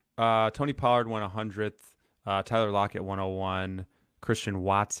 So Tony Pollard went 100th, Tyler Lockett 101, Christian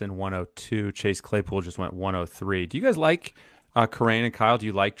Watson 102, Chase Claypool just went 103. Do you guys like Kerrane and Kyle? Do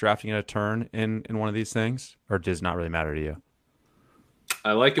you like drafting at a turn in one of these things, or does it not really matter to you?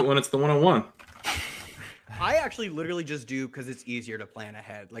 I like it when it's the 101. I actually literally just do because it's easier to plan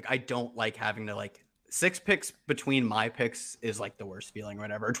ahead. Like I don't like having to 6 picks between my picks is like the worst feeling or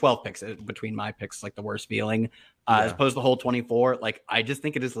whatever. Or 12 picks between my picks like the worst feeling. As opposed to the whole 24. Like I just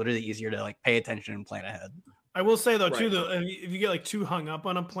think it is literally easier to pay attention and plan ahead. I will say though too, if you get too hung up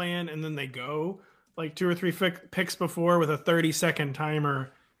on a plan and then they go 2 or 3 picks before with a 30-second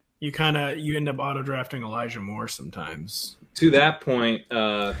timer, you end up auto drafting Elijah Moore sometimes. To that point,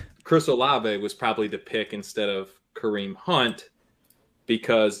 Chris Olave was probably the pick instead of Kareem Hunt,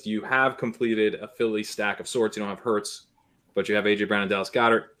 because you have completed a Philly stack of sorts. You don't have Hurts, but you have A.J. Brown and Dallas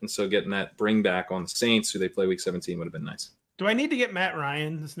Goedert. And so getting that bring back on the Saints, who they play Week 17, would have been nice. Do I need to get Matt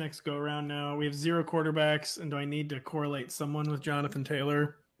Ryan this next go-around now? We have 0 quarterbacks, and do I need to correlate someone with Jonathan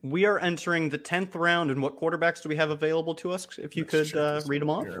Taylor? We are entering the 10th round, and what quarterbacks do we have available to us? If you could read them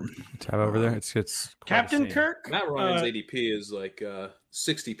off. Tab over there. It's Captain Kirk. Matt Ryan's ADP is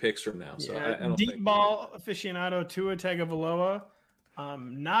 60 picks from now. So I don't deep think ball aficionado Tua Tagovailoa.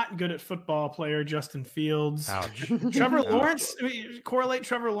 Not good at football player Justin Fields. Ouch. Trevor Lawrence. Correlate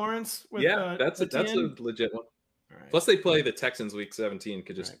Trevor Lawrence with that's a legit one. Right. Plus they play the Texans Week 17.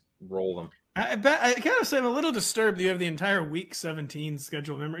 Could just roll them. I gotta say I'm a little disturbed that you have the entire Week 17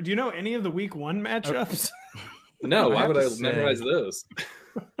 schedule. Do you know any of the Week 1 matchups? No, why would I memorize those?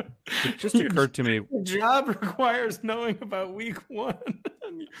 It just occurred to me. The job requires knowing about Week 1.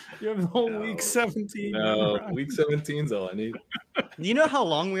 You have the whole Week 17. No, Week 17 is all I need. You know how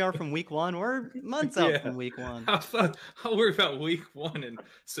long we are from Week 1? We're months out from Week 1. I'll worry about Week 1 in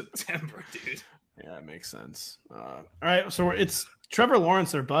September, dude. Yeah, that makes sense. All right, so it's Trevor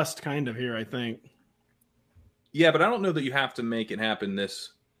Lawrence or bust kind of here, I think. Yeah, but I don't know that you have to make it happen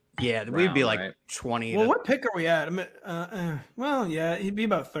this. Yeah, we'd be 20. Well, what pick are we at? Well, yeah, he'd be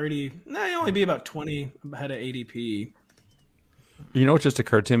about 30. No, he'd only be about 20 ahead of ADP. You know what just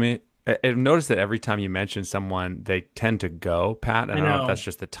occurred to me? I've noticed that every time you mention someone, they tend to go, Pat. I don't know if that's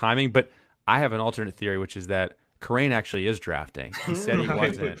just the timing, but I have an alternate theory, which is that Kerrane actually is drafting. He said he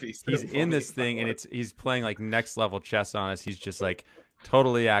wasn't. He's in this thing, and he's playing next level chess on us. He's just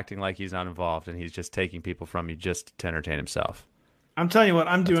totally acting like he's not involved, and he's just taking people from you just to entertain himself. I'm telling you what,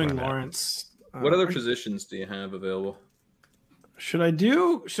 I'm doing Lawrence. What other positions do you have available? Should I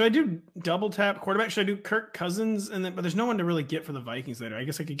do double tap quarterback? Should I do Kirk Cousins but there's no one to really get for the Vikings later. I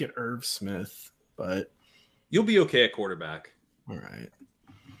guess I could get Irv Smith, but you'll be okay at quarterback. All right.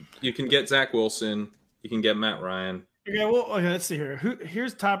 You can get Zach Wilson. You can get Matt Ryan. Okay, well, let's see here.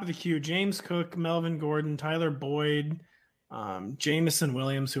 Here's top of the queue: James Cook, Melvin Gordon, Tyler Boyd, Jamison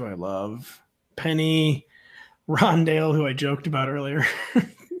Williams, who I love, Penny, Rondale, who I joked about earlier,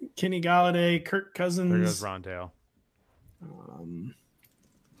 Kenny Galladay, Kirk Cousins. There goes Rondale.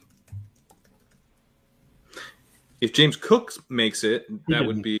 If James Cook makes it, that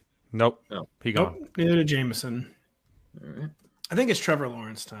would be nope. He gone. Nope, neither did Jamison. All right. I think it's Trevor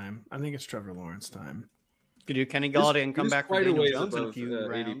Lawrence time. Could do Kenny Galladay and come back for Daniel Jones in a few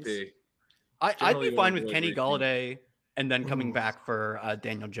rounds. I'd be fine with Kenny Galladay and then coming back for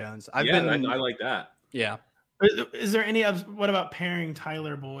Daniel Jones. I like that. Yeah. Is there any? What about pairing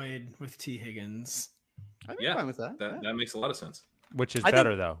Tyler Boyd with T. Higgins? I'd be fine with that. That makes a lot of sense. Which is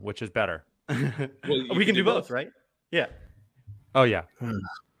better, though? Which is better? Well, we can do both, right? Yeah. Oh yeah.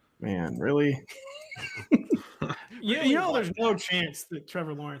 Man, really? You know, there's no chance that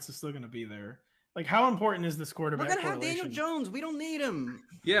Trevor Lawrence is still going to be there. Like, how important is this quarterback? We're gonna have Daniel Jones. We don't need him.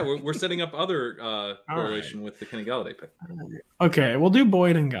 Yeah, we're setting up other correlation with the Kenny Galladay pick. Okay, we'll do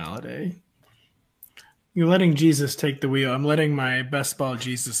Boyd and Galladay. You're letting Jesus take the wheel. I'm letting my best ball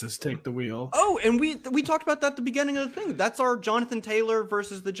Jesuses take the wheel. Oh, and we talked about that at the beginning of the thing. That's our Jonathan Taylor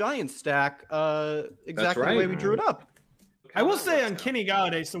versus the Giants stack. Exactly the way we drew it up. I will say on Kenny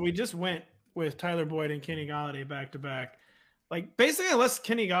Galladay, so we just went with Tyler Boyd and Kenny Galladay back to back. Like, basically, unless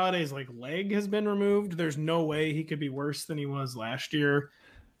Kenny Galladay's like leg has been removed, there's no way he could be worse than he was last year.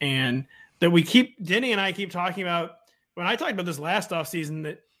 And that Denny and I keep talking about, when I talked about this last offseason,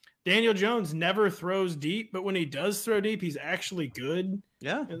 that Daniel Jones never throws deep, but when he does throw deep, he's actually good.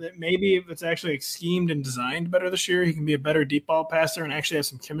 Yeah. And that maybe if it's actually schemed and designed better this year, he can be a better deep ball passer and actually have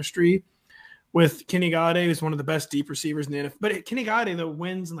some chemistry with Kenny Galladay, who's one of the best deep receivers in the NFL. But Kenny Galladay, though,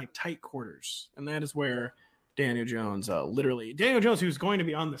 wins in like tight quarters. And that is where Daniel Jones, Daniel Jones, who's going to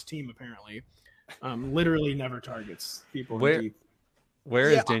be on this team apparently, literally never targets people. Where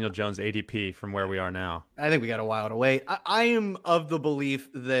is Daniel Jones ADP from where we are now? I think we got a while to wait. I am of the belief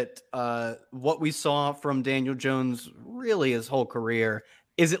that what we saw from Daniel Jones really his whole career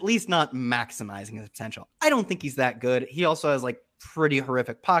is at least not maximizing his potential. I don't think he's that good. He also has like pretty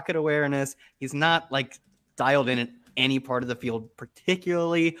horrific pocket awareness. He's not like dialed in at any part of the field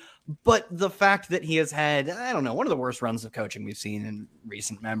particularly, but the fact that he has had, I don't know, one of the worst runs of coaching we've seen in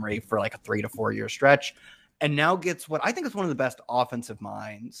recent memory for like a 3 to 4 year stretch, and now gets what I think is one of the best offensive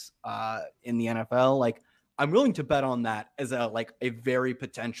minds in the NFL. Like, I'm willing to bet on that as a very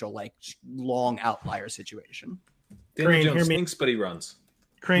potential like long outlier situation. Daniel Jones thinks, but he runs.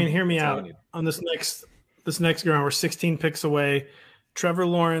 Kerrane, hear me out on this next ground. We're 16 picks away. Trevor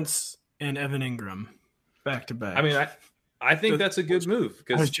Lawrence and Evan Ingram back to back. I mean, I think that's a good move.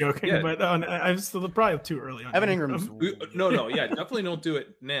 I was joking, but I'm still probably too early on Evan Ingram's. Definitely don't do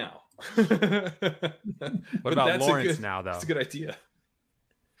it now. What about Lawrence now, though? That's a good idea.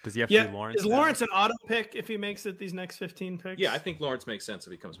 Does he have to be Lawrence? Is Lawrence an auto pick if he makes it these next 15 picks? Yeah, I think Lawrence makes sense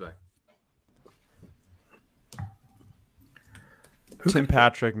if he comes back. Tim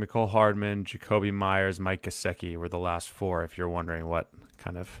Patrick, Mecole Hardman, Jacoby Myers, Mike Gesicki were the last 4. If you're wondering what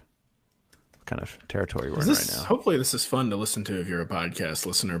kind of territory we're in right now. Hopefully this is fun to listen to if you're a podcast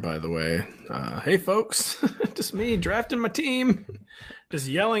listener, by the way. Hey, folks, just me drafting my team, just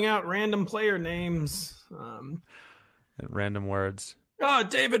yelling out random player names. And random words. Oh,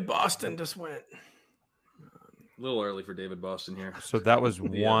 David Boston just went. A little early for David Boston here. So that was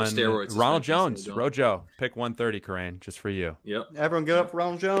one. Steroids. Ronald Jones, Rojo, pick 130, Kerrane, just for you. Yep. Everyone give up for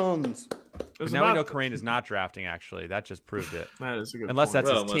Ronald Jones. But now we know Kerrane is not drafting, actually. That just proved it. That is a good Unless point.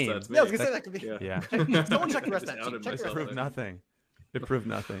 that's his team. Yeah, I was going to say that could be. Yeah. Someone check the rest of that team. It proved nothing. It proved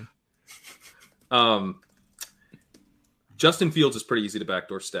nothing. Justin Fields is pretty easy to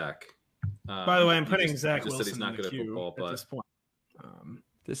backdoor stack. By the way, I'm putting Zach Wilson he's not in the good at queue football, but at this point.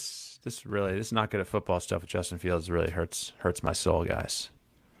 This is not good at football stuff with Justin Fields. Really hurts my soul, guys.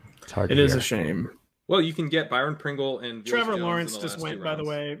 It's hard. It is a shame. Well, you can get Byron Pringle and Trevor Lawrence just went, by the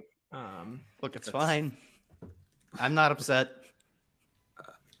way. Look, it's fine. I'm not upset.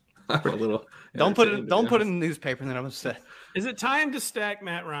 I'm a little. Don't put it in the newspaper, and then I'm upset. Is it time to stack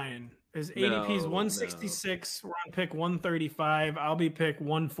Matt Ryan? His ADP's 166. We're on pick 135. I'll be pick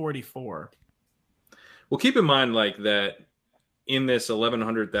 144. Well, keep in mind like that in this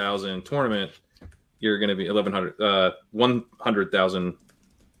 1,100,000 tournament, you're going to be 100,000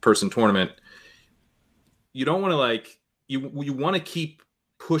 person tournament. You don't want to you want to keep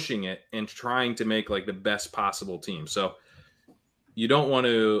pushing it and trying to make like the best possible team. So you don't want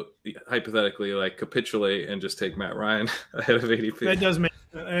to hypothetically capitulate and just take Matt Ryan ahead of ADP.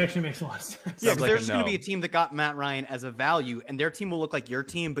 That actually makes a lot of sense. Yeah, because there's going to be a team that got Matt Ryan as a value, and their team will look like your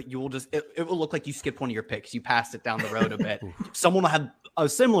team, but you will it will look like you skipped one of your picks. You passed it down the road a bit. Someone will have a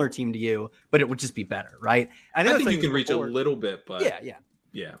similar team to you, but it would just be better, right? I think you can reach a little bit, but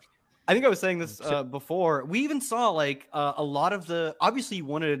yeah. I think I was saying this before. We even saw a lot of obviously you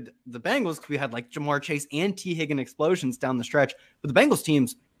wanted the Bengals because we had Jamar Chase and T. Higgins explosions down the stretch, but the Bengals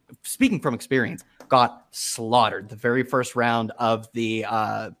teams, speaking from experience, got slaughtered the very first round of the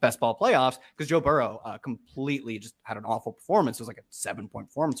best ball playoffs because Joe Burrow completely just had an awful performance. It was like a 7-point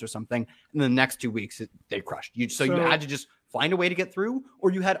performance or something. And the next 2 weeks, they crushed you. So you had to just find a way to get through,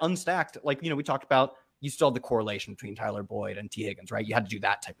 or you had unstacked. We talked about, you still had the correlation between Tyler Boyd and T. Higgins, right? You had to do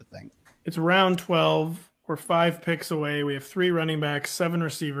that type of thing. It's round 12. We're 5 picks away. We have 3 running backs, 7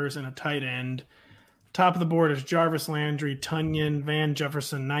 receivers, and a tight end. Top of the board is Jarvis Landry, Tunyon, Van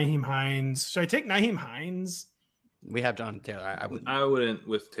Jefferson, Nyheim Hines. Should I take Nyheim Hines? We have Jonathan Taylor. I wouldn't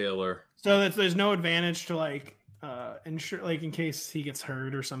with Taylor. So there's no advantage to like ensure, like in case he gets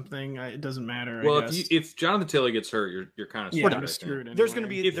hurt or something. It doesn't matter. Well, if Jonathan Taylor gets hurt, you're kind of screwed. Anyway. There's going to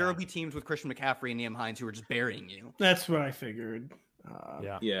be there will be teams with Christian McCaffrey and Nyheim Hines who are just burying you. That's what I figured.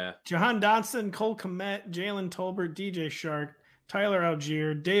 Yeah. Jahan Dotson, Cole Kmet, Jalen Tolbert, DJ Shark, Tyler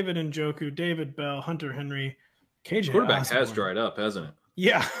Algier, David Njoku, David Bell, Hunter Henry, KJ. Quarterback Osborne. has dried up, hasn't it?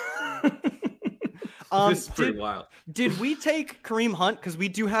 Yeah. This is pretty wild. Did we take Kareem Hunt? Because we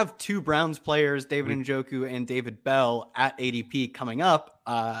do have 2 Browns players, David Njoku and David Bell, at ADP coming up.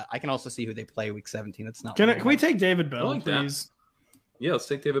 I can also see who they play week 17. It's not. Can we take David Bell, like please? Yeah, let's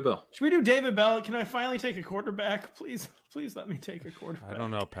take David Bell. Should we do David Bell? Can I finally take a quarterback? Please let me take a quarterback. I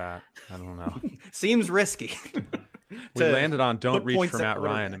don't know, Pat. I don't know. Seems risky. We landed on don't reach for Matt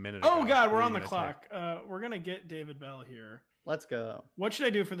Ryan a minute ago. Oh, God, we're on the clock. We're going to get David Bell here. Let's go. What should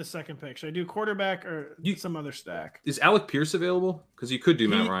I do for the second pick? Should I do quarterback or some other stack? Is Alec Pierce available? Because you could do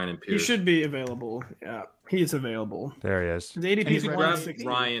Matt Ryan and Pierce. He should be available. Yeah, he's available. There he is. The ADP is grab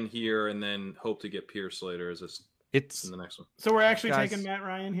Ryan here and then hope to get Pierce later as in the next one. So we're actually taking Matt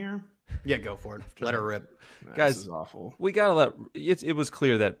Ryan here? Yeah, go for it. Let her rip. Guys, this is awful. We gotta let it was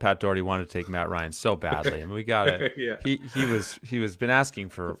clear that Pat Daugherty wanted to take Matt Ryan so badly. I mean, we gotta he was been asking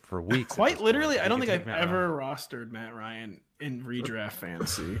for weeks. Quite literally, I don't think I've ever rostered Matt Ryan in redraft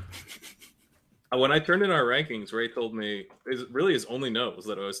fantasy. When I turned in our rankings, Ray told me his only note was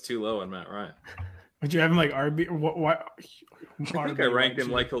that I was too low on Matt Ryan. Would you have him like RB? What? I think I ranked him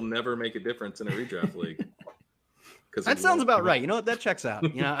like he'll never make a difference in a redraft league. That sounds about right. You know what? That checks out.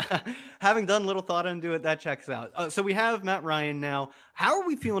 You know, having done a little thought into it, that checks out. So we have Matt Ryan now. How are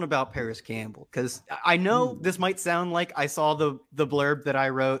we feeling about Paris Campbell? Because I know this might sound like I saw the blurb that I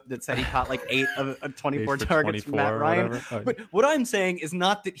wrote that said he caught like 8 of 24 targets from Matt Ryan. But what I'm saying is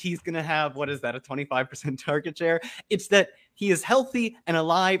not that he's going to have, a 25% target share. It's that he is healthy and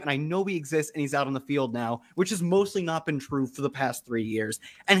alive, and I know he exists, and he's out on the field now, which has mostly not been true for the past 3 years.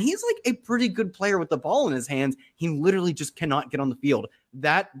 And he's like a pretty good player with the ball in his hands. He literally just cannot get on the field.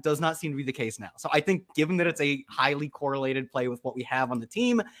 That does not seem to be the case now. So I think given that it's a highly correlated play with what we have on the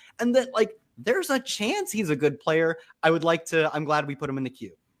team, and that there's a chance he's a good player, I'm glad we put him in the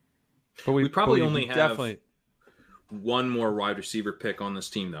queue. But we probably only have one more wide receiver pick on this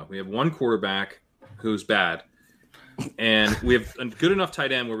team, though. We have one quarterback who's bad. And we have a good enough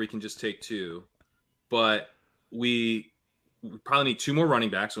tight end where we can just take 2, but we probably need 2 more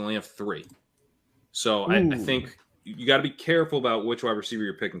running backs. We only have 3. So I think you got to be careful about which wide receiver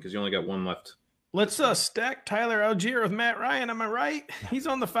you're picking because you only got 1 left. Let's stack Tyler Algier with Matt Ryan. Am I right? He's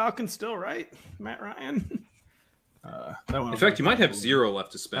on the Falcons still, right? Matt Ryan. In fact, you might have 0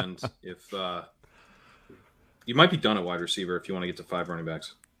 left to spend if you might be done at wide receiver if you want to get to 5 running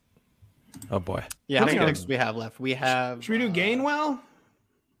backs. Oh boy. Yeah, how many picks do we have left? We have. Should we do Gainwell?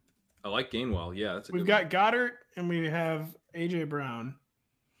 I like Gainwell. Yeah, that's we've got Goddard and we have AJ Brown.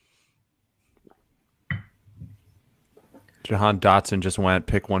 Jahan Dotson just went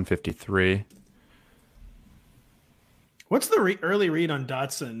pick 153. What's the early read on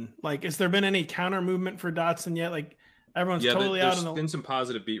Dotson? Has there been any counter movement for Dotson yet? Everyone's totally out on the. There's been some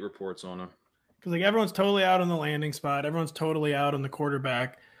positive beat reports on him. Because everyone's totally out on the landing spot. Everyone's totally out on the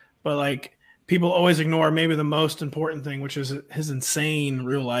quarterback. But people always ignore maybe the most important thing, which is his insane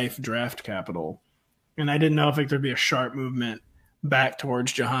real life draft capital. And I didn't know if there'd be a sharp movement back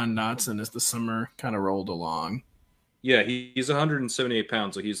towards Jahan Dotson as the summer kind of rolled along. Yeah, he's 178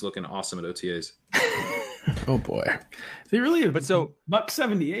 pounds, so he's looking awesome at OTAs. Oh boy, is he really?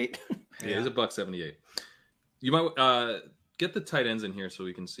 $178. Yeah, he's $178. You might get the tight ends in here so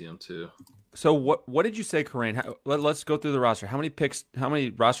we can see them too. So what did you say, Kerrane? Let's go through the roster. How many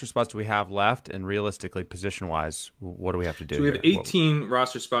roster spots do we have left? And realistically, position-wise, what do we have to do? So we have 18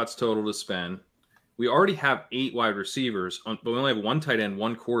 roster spots total to spend. We already have 8 wide receivers, but we only have 1 tight end,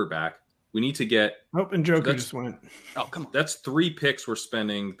 1 quarterback. We need to get... Oh, and Joker just went. Oh, come on. That's 3 picks we're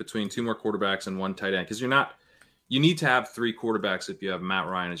spending between 2 more quarterbacks and 1 tight end. Because you need to have 3 quarterbacks if you have Matt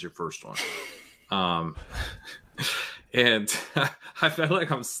Ryan as your first one. And I feel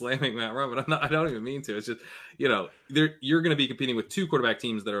like I'm slamming Matt Ryan, but I don't even mean to. It's just, you're going to be competing with 2 quarterback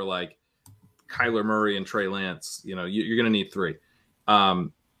teams that are like Kyler Murray and Trey Lance. You're going to need 3.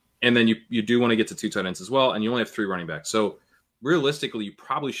 And then you do want to get to 2 tight ends as well, and you only have 3 running backs. So realistically, you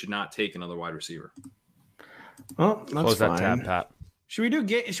probably should not take another wide receiver. Well, that's Close fine. That tab, Pat. Should we do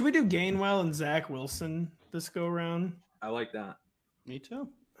Gainwell and Zach Wilson this go around? I like that. Me too.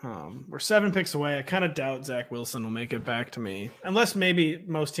 We're 7 picks away. I kind of doubt Zach Wilson will make it back to me, unless maybe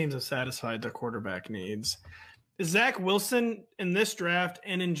most teams have satisfied their quarterback needs. Is Zach Wilson in this draft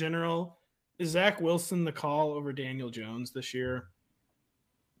and in general, is Zach Wilson the call over Daniel Jones this year?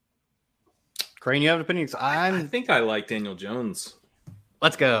 Kerrane, you have an opinion? I think I like Daniel Jones.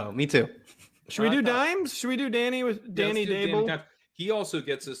 Let's go. Me too. Should we do dimes? Should we do Danny with Danny Dable? He also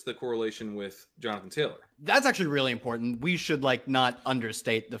gets us the correlation with Jonathan Taylor. That's actually really important. We should not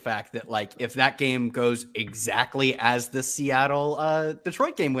understate the fact that if that game goes exactly as the Seattle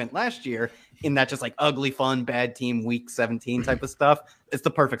Detroit game went last year, in that just ugly, fun, bad team week 17 type of stuff, it's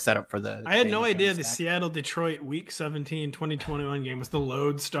the perfect setup for the. I had no idea the Seattle Detroit week 17 2021 game was the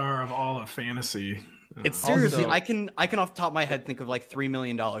lodestar of all of fantasy. It's seriously, I can off the top of my head think of $3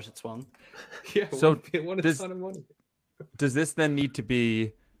 million it swung. Yeah, so what a ton of money. Does this then need to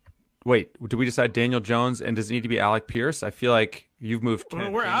be? Wait, do we decide Daniel Jones and does it need to be Alec Pierce? I feel like you've moved.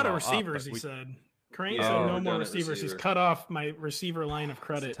 We're out of receivers. He said. Kerrane said no more receivers. He's cut off my receiver line of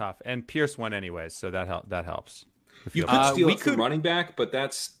credit. It's tough, and Pierce went anyways, so that helps. You could steal it for running back, but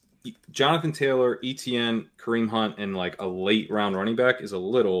that's Jonathan Taylor, ETN, Kareem Hunt, and a late round running back is a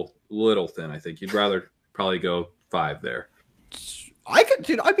little thin. I think you'd rather probably go 5 there.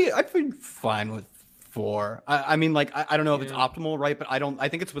 I'd be fine with 4. I mean, I don't know if it's optimal, right? But I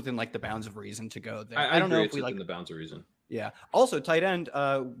think it's within the bounds of reason to go there. I don't agree know if we within the bounds of reason. Yeah. Also, tight end.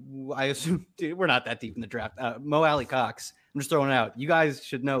 I assume we're not that deep in the draft. Mo Alley Cox. I'm just throwing it out. You guys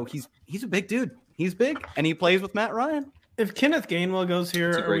should know he's a big dude. He's big, and he plays with Matt Ryan. If Kenneth Gainwell goes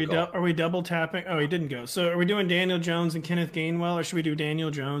here, are we double tapping? Oh, he didn't go. So are we doing Daniel Jones and Kenneth Gainwell, or should we do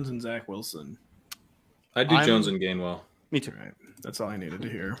Daniel Jones and Zach Wilson? I do Jones and Gainwell. Me too. Right. That's all I needed to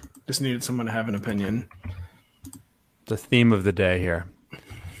hear. Just needed someone to have an opinion. The theme of the day here.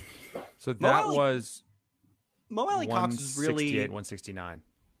 So that was Mo Alley Cox is really 169.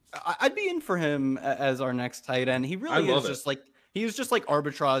 I'd be in for him as our next tight end. He really is just he's just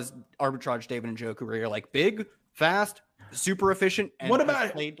arbitrage David Njoku, where you're big, fast, super efficient, and what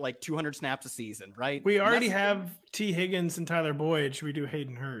about played 200 snaps a season, right? We already have T. Higgins and Tyler Boyd. Should we do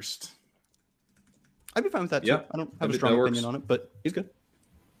Hayden Hurst? I'd be fine with that too. I don't have a strong opinion on it, but he's good.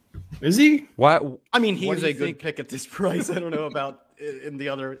 Is he? What? I mean, he's a good pick at this price. I don't know about in the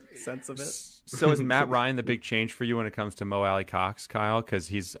other sense of it. So is Matt Ryan the big change for you when it comes to Mo Alley Cox, Kyle? Because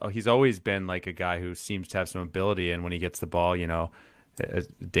he's always been a guy who seems to have some ability, and when he gets the ball,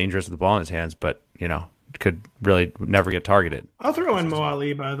 dangerous with the ball in his hands, but could really never get targeted. I'll throw in Mo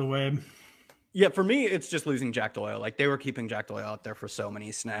Ali, by the way. Yeah, for me, it's just losing Jack Doyle. They were keeping Jack Doyle out there for so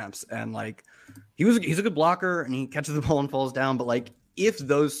many snaps, and he's a good blocker, and he catches the ball and falls down. But if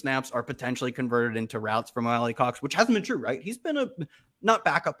those snaps are potentially converted into routes for Mo Alley Cox, which hasn't been true, right? He's been a not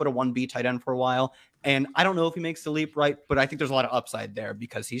backup, but a 1B tight end for a while, and I don't know if he makes the leap, right? But I think there's a lot of upside there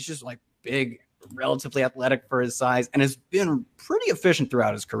because he's just big, relatively athletic for his size, and has been pretty efficient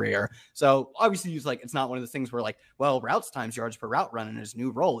throughout his career. So obviously he's it's not one of the things where routes times yards per route run in his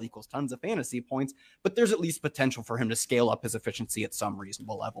new role equals tons of fantasy points, but there's at least potential for him to scale up his efficiency at some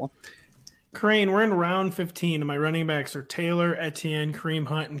reasonable level. Kerrane, we're in round 15 and my running backs are Taylor, Etienne, Kareem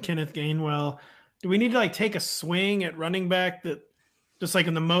Hunt, and Kenneth Gainwell. Do we need to take a swing at running back that just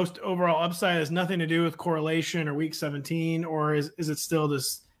in the most overall upside has nothing to do with correlation or week 17, or is it still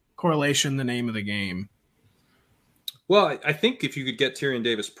this correlation the name of the game? Well, I think if you could get Tyrion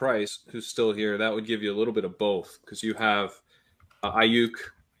Davis-Price, who's still here, that would give you a little bit of both, because you have Ayuk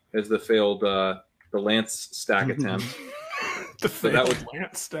as the failed the Lance stack attempt. The failed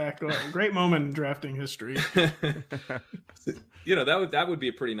Lance stack. Oh, great moment in drafting history. That would be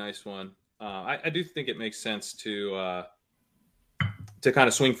a pretty nice one. I do think it makes sense to kind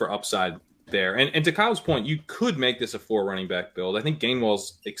of swing for upside there. And to Kyle's point, you could make this a 4 running back build. I think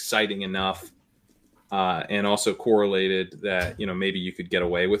Gainwell's exciting enough and also correlated that, maybe you could get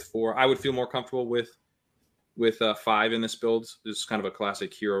away with 4. I would feel more comfortable with 5 in this build. This is kind of a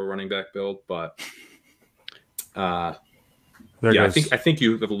classic hero running back build, but I think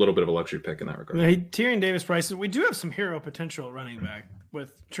you have a little bit of a luxury pick in that regard. Hey, Tyrion Davis-Price, we do have some hero potential running back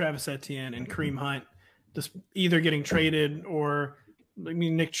with Travis Etienne and Kareem Hunt just either getting traded or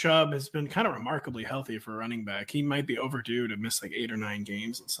Nick Chubb has been kind of remarkably healthy for a running back. He might be overdue to miss 8 or 9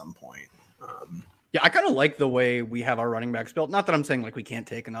 games at some point. Yeah, I kind of like the way we have our running backs built. Not that I'm saying we can't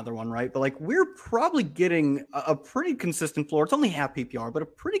take another one, right? But we're probably getting a pretty consistent floor. It's only half PPR, but a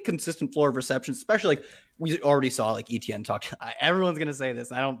pretty consistent floor of receptions, especially we already saw ETN talk. Everyone's going to say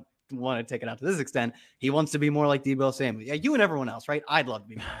this. I don't want to take it out to this extent. He wants to be more like Deebo Samuel. Yeah, you and everyone else, right? I'd love to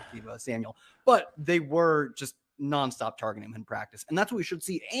be more like Deebo Samuel. But they were just nonstop targeting him in practice. And that's what we should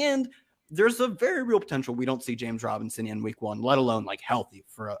see. And there's a very real potential we don't see James Robinson in week 1, let alone like healthy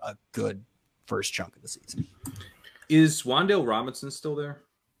for a good first chunk of the season. Is Wan'Dale Robinson still there?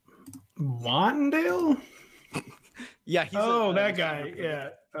 Wandale? Yeah. He's that guy. Yeah.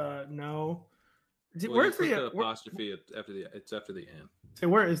 No. Where's the apostrophe after the? It's after the N. So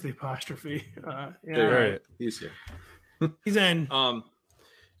where is the apostrophe? Yeah. Right. He's here. He's in.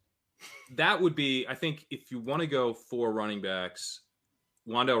 That would be, I think, if you want to go 4 running backs,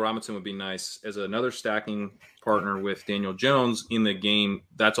 Wan'Dale Robinson would be nice as another stacking partner with Daniel Jones in the game.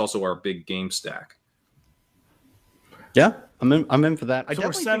 That's also our big game stack. Yeah, I'm in for that. So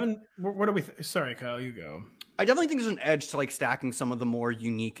we're 7. What do we? Sorry, Kyle, you go. I definitely think there's an edge to like stacking some of the more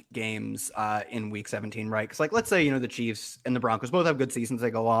unique games in week 17, right? Because like, let's say, the Chiefs and the Broncos both have good seasons. They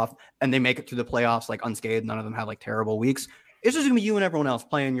go off and they make it through the playoffs like unscathed. None of them have like terrible weeks. It's just gonna be you and everyone else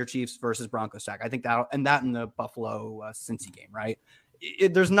playing your Chiefs versus Broncos stack. I think that in the Buffalo Cincy game, right?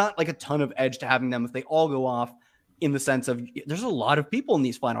 There's not like a ton of edge to having them if they all go off. In the sense of there's a lot of people in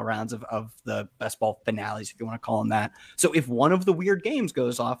these final rounds of the best ball finales, if you want to call them that. So if one of the weird games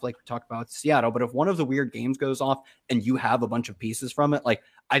goes off, like we talked about Seattle, but if one of the weird games goes off and you have a bunch of pieces from it, like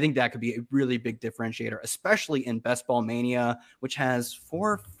I think that could be a really big differentiator, especially in Best Ball Mania, which has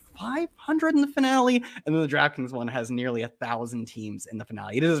 400-500 in the finale. And then the DraftKings one has nearly 1,000 teams in the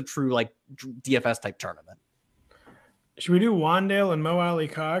finale. It is a true like DFS type tournament. Should we do Wandale and Mo Ali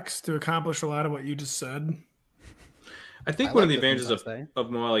Cox to accomplish a lot of what you just said? I think one of the advantages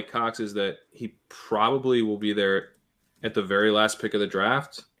of Mo Ali Cox is that he probably will be there at the very last pick of the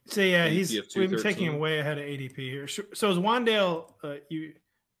draft. So yeah, we've been taking him way ahead of ADP here. So is Wandale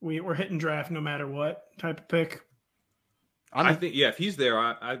we're hitting draft no matter what type of pick? I think if he's there,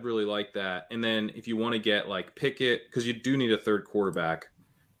 I'd really like that. And then if you want to get like Pickett, because you do need a third quarterback,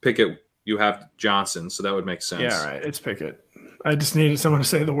 Pickett, you have Johnson, so that would make sense. Yeah, right. It's Pickett. I just needed someone to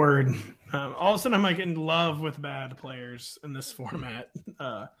say the word. All of a sudden, I'm like in love with bad players in this format.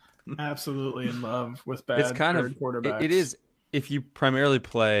 Absolutely in love with bad quarterbacks. It is, if you primarily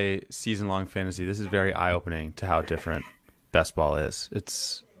play season-long fantasy, this is very eye-opening to how different best ball is.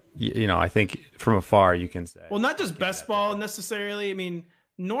 It's, I think from afar you can say. Well, not just best ball necessarily. I mean,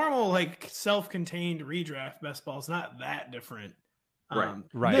 normal, like self-contained redraft best ball is not that different.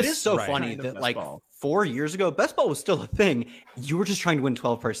 Right. It is so funny that like 4 years ago, best ball was still a thing. You were just trying to win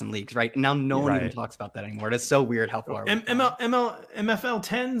 12-person leagues, right? Now no one even talks about that anymore. It's so weird how far. MFL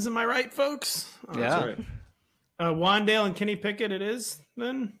 10s, am I right, folks? Yeah. That's right. Wandale and Kenny Pickett, it is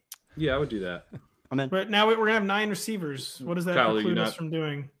then. Yeah, I would do that. I'm in. But now we're gonna have 9 receivers. What does that preclude us from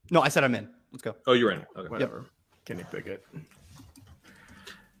doing? No, I said I'm in. Let's go. Oh, you're in. Okay. Whatever. Yep. Kenny Pickett.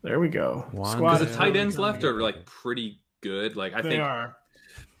 There we go. Because the tight ends left are like pretty good. Like I think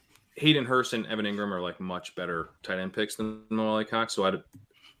Hayden Hurst and Evan Ingram are like much better tight end picks than Mo Ali Cox. So I'd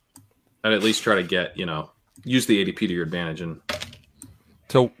at least try to get, use the ADP to your advantage. And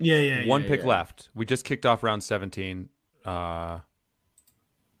so one pick left. We just kicked off round 17.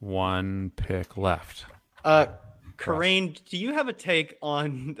 One pick left. Kerrane, do you have a take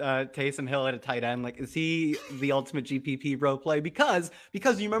on Taysom Hill at a tight end? Like, is he the ultimate GPP role play? Because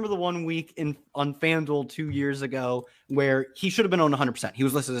you remember the 1 week on FanDuel 2 years ago where he should have been owned 100%. He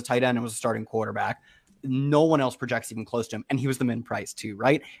was listed as a tight end and was a starting quarterback. No one else projects even close to him, and he was the min price too,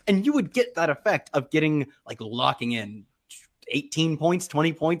 right? And you would get that effect of getting like locking in 18 points,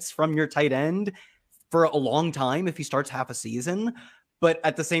 20 points from your tight end for a long time if he starts half a season. But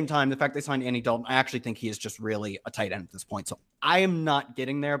at the same time, the fact they signed Andy Dalton, I actually think he is just really a tight end at this point. So I am not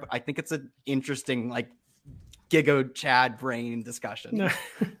getting there, but I think it's an interesting, like, Gigo Chad brain discussion.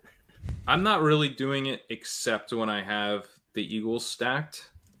 I'm not really doing it except when I have the Eagles stacked.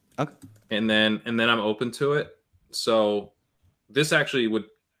 Okay. And then I'm open to it. So this actually would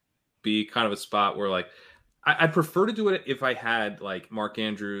be kind of a spot where, like, I'd prefer to do it if I had, like, Mark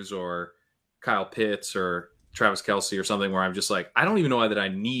Andrews or Kyle Pitts or Travis Kelce or something where I'm just like, I don't even know why that I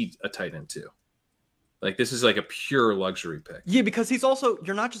need a tight end too. Like, this is like a pure luxury pick. Yeah, because he's also,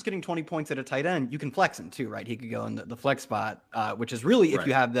 you're not just getting 20 points at a tight end. You can flex him too, right? He could go in the flex spot, which is really, if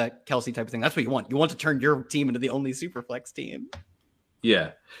you have that Kelce type of thing, that's what you want. You want to turn your team into the only super flex team.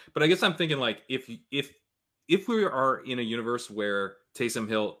 Yeah. But I guess I'm thinking, like, if we are in a universe where Taysom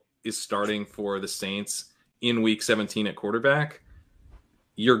Hill is starting for the Saints in week 17 at quarterback,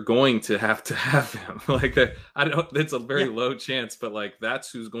 you're going to have him. Like, I don't. It's a very low chance, but like that's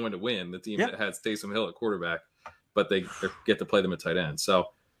who's going to win. The team that has Taysom Hill at quarterback, but they get to play them at tight end. So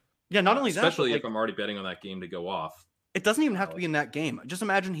not only especially that, if I'm already betting on that game to go off. It doesn't even have to be in that game. Just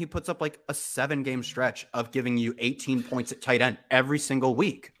imagine he puts up like a 7-game stretch of giving you 18 points at tight end every single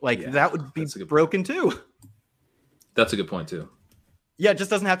week. Like that would be broken too. That's a good point too. Yeah, it just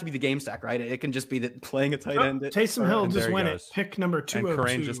doesn't have to be the game stack, right? It can just be that playing a tight end. Taysom Hill just went at pick number 202. And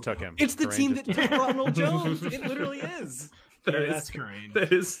Kerrane just took him. It's the team that took Ronald Jones. It literally is. That's Kerrane.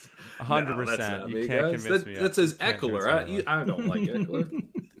 That is 100%. You can't convince me. That says Eckler. I don't like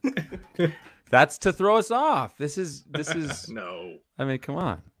Eckler. That's to throw us off. This is no. I mean, come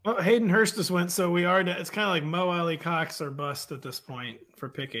on. Well, Hayden Hurst just went, so we are. It's kind of like Mo Alley Cox or bust at this point for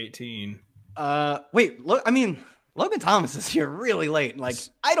pick 18. Wait, look. I mean, Logan Thomas is here really late. Like,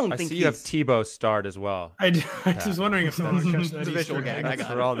 I think see you have Tebow start as well. I was wondering if someone would catch that. It's a visual gag. I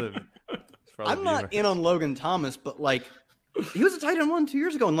got it. I'm not in on Logan Thomas, but like, he was a tight end 2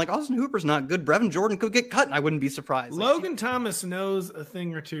 years ago, and like Austin Hooper's not good. Brevin Jordan could get cut, and I wouldn't be surprised. Logan Thomas knows a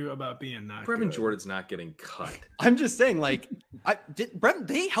thing or two about being not Brevin good. Jordan's not getting cut. I'm just saying, like,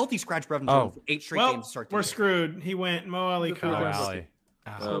 they healthy scratch Brevin Jordan for 8 straight games to start the we're year. Screwed. He went Mo Alley Cox.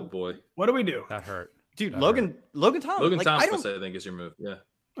 Oh boy, what do we do? That hurt. Dude, Logan Thomas. Logan like, Thomas, I think, is your move. Yeah.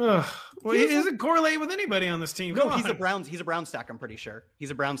 Well, he doesn't correlate with anybody on this team. No, he's a Brown stack. I'm pretty sure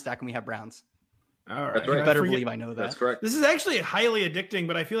he's a Brown stack, and we have Browns. All right, that's right. You better believe I know that. That's correct. This is actually highly addicting,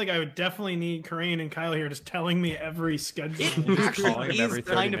 but I feel like I would definitely need Kerrane and Kyle here just telling me every schedule. It actually every is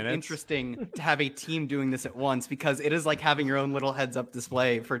 30 kind minutes. of interesting to have a team doing this at once, because it is like having your own little heads-up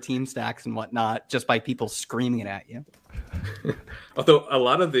display for team stacks and whatnot, just by people screaming it at you. Although a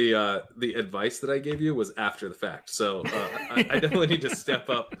lot of the advice that I gave you was after the fact, so I definitely need to step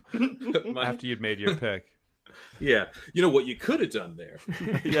up. After you'd made your pick. Yeah, you know what you could have done there.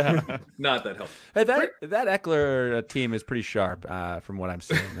 Yeah, not that helpful. Hey, that Eckler team is pretty sharp, from what I'm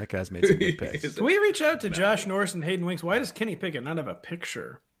seeing. That guy's made some good picks. Can we reach out to Josh Norris and Hayden Winks? Why does Kenny Pickett not have a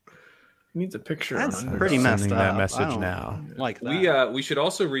picture? He needs a picture. That's pretty messed up. That message now. Like that. We should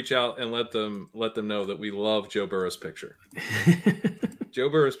also reach out and let them know that we love Joe Burrow's picture. Joe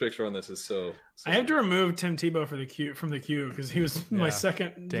Burrow's picture on this is so I have to remove Tim Tebow from the queue because he was my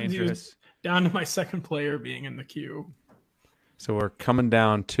second dangerous. Down to my second player being in the queue. So we're coming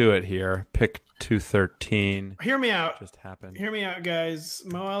down to it here. Pick 213. Hear me out. Just happened. Hear me out, guys.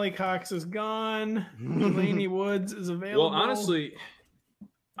 Mo Alley Cox is gone. Delaney Woods is available. Well,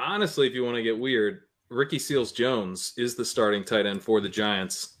 honestly, if you want to get weird, Ricky Seals-Jones is the starting tight end for the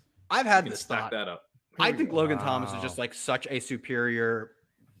Giants. I've had this stack thought. that up. I think Logan Thomas is just like such a superior,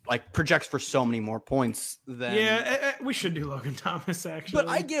 like projects for so many more points than. Yeah, we should do Logan Thomas actually.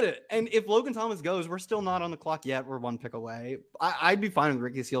 But I get it. And if Logan Thomas goes, we're still not on the clock yet. We're 1 pick away. I'd be fine with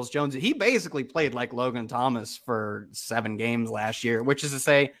Ricky Seals-Jones. He basically played like Logan Thomas for 7 games last year, which is to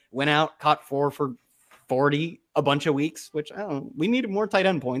say, went out, caught 4 for 40 a bunch of weeks, which I don't know. We needed more tight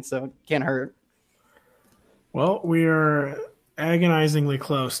end points, so it can't hurt. Well, we are agonizingly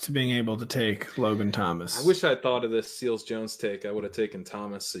close to being able to take Logan Thomas. I wish I thought of this Seals-Jones take. I would have taken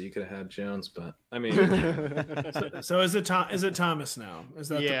Thomas, so you could have had Jones. But I mean, so is it Thomas now? Is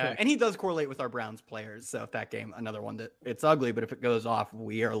that the pick? And he does correlate with our Browns players. So if that game, another one that it's ugly, but if it goes off,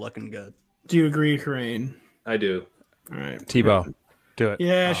 we are looking good. Do you agree, Kerrane? I do. All right, Tebow, do it.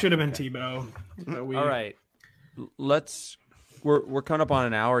 Yeah, it should have been Tebow. All right, We're coming up on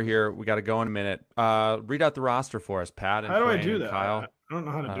an hour here. We got to go in a minute. Read out the roster for us, Pat. And how do I Kerrane do and that? Kyle. I don't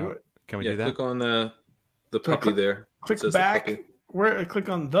know how to do it. Can we do that? Click on the puppy there. Click back. Click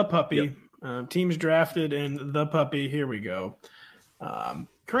on the puppy. Yep. Teams drafted and the puppy. Here we go.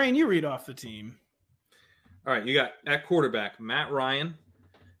 Kerrane, you read off the team. All right, you got at quarterback Matt Ryan,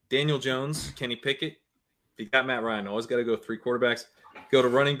 Daniel Jones, Kenny Pickett. If you got Matt Ryan, always got to go 3 quarterbacks. Go to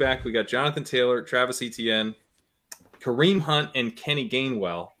running back. We got Jonathan Taylor, Travis Etienne, Kareem Hunt, and Kenny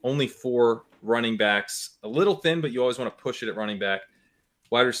Gainwell. Only 4 running backs. A little thin, but you always want to push it at running back.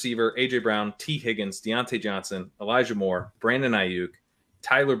 Wide receiver, A.J. Brown, T. Higgins, Deontay Johnson, Elijah Moore, Brandon Ayuk,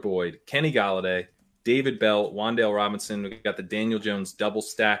 Tyler Boyd, Kenny Galladay, David Bell, Wan'Dale Robinson. We got the Daniel Jones double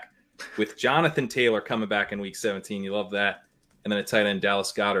stack with Jonathan Taylor coming back in week 17. You love that. And then a tight end,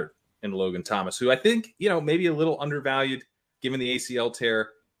 Dallas Goedert and Logan Thomas, who I think, maybe a little undervalued given the ACL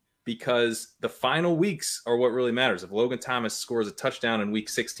tear, because the final weeks are what really matters. If Logan Thomas scores a touchdown in week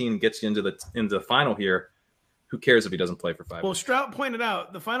 16 and gets you into the final here, who cares if he doesn't play for 5 Well, weeks? Stroup pointed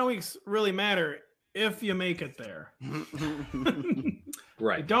out the final weeks really matter if you make it there.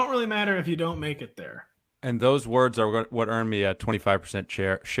 Right. It don't really matter if you don't make it there. And those words are what earned me a 25%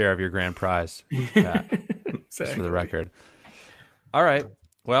 share of your grand prize, Pat, just for the record. All right.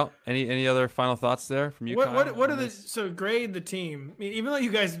 Well, any other final thoughts there from you? What are so grade the team? I mean, even though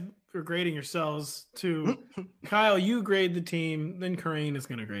you guys are grading yourselves too, Kyle, you grade the team, then Kerrane is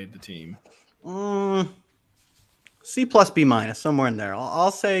going to grade the team. C plus B minus, somewhere in there.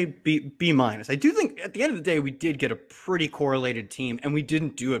 I'll say B minus. I do think at the end of the day, we did get a pretty correlated team, and we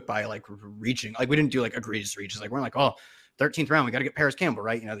didn't do it by like reaching. Like we didn't do like egregious reaches. Like we're like, oh, 13th round, we got to get Paris Campbell,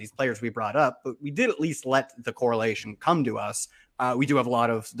 right? These players we brought up, but we did at least let the correlation come to us. We do have a lot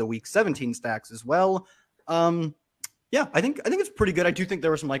of the week 17 stacks as well. Yeah, I think it's pretty good. I do think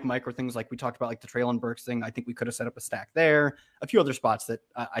there were some like micro things like we talked about, like the Traylon Burks thing. I think we could have set up a stack there. A few other spots that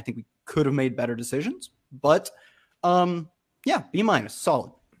I think we could have made better decisions. But yeah, B-,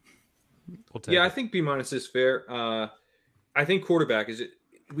 solid. I think B- is fair. I think quarterback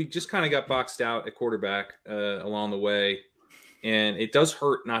we just kind of got boxed out at quarterback along the way. And it does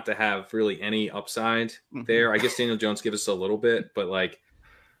hurt not to have really any upside there. I guess Daniel Jones gives us a little bit, but like,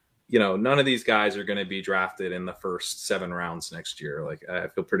 none of these guys are going to be drafted in the first 7 rounds next year. Like, I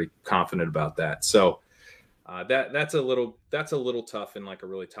feel pretty confident about that. So that's a little tough in like a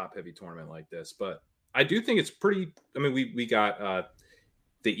really top heavy tournament like this. But I do think it's pretty. I mean, we got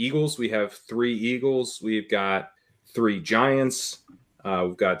the Eagles. We have 3 Eagles. We've got 3 Giants.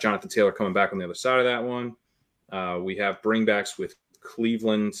 We've got Jonathan Taylor coming back on the other side of that one. We have bringbacks with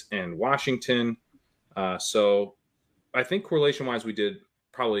Cleveland and Washington. So I think correlation wise, we did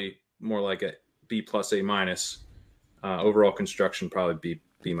probably more like a B+, A-. Overall construction, probably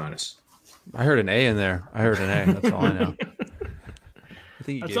B-. I heard an A in there. That's all I know.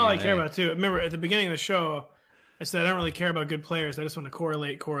 That's all I care about too. Remember at the beginning of the show, I said I don't really care about good players. I just want to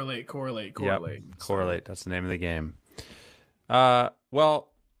correlate. Yep. Correlate. That's the name of the game. Well,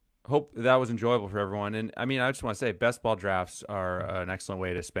 hope that was enjoyable for everyone. And I mean, I just want to say best ball drafts are an excellent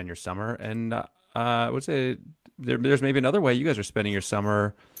way to spend your summer. And I would say there's maybe another way you guys are spending your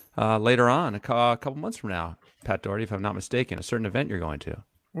summer later on, a couple months from now, Pat Daugherty, if I'm not mistaken, a certain event you're going to.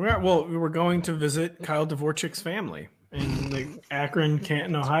 We're going to visit Kyle Dvorchak's family in the Akron,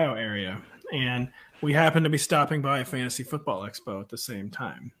 Canton, Ohio area. And we happen to be stopping by a Fantasy Football Expo at the same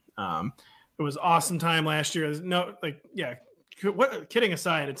time. It was awesome time last year. Kidding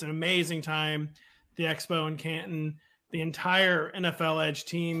aside, it's an amazing time. The Expo in Canton, the entire NFL Edge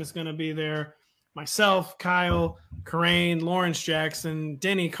team is going to be there. Myself, Kyle, Kerrane, Lawrence Jackson,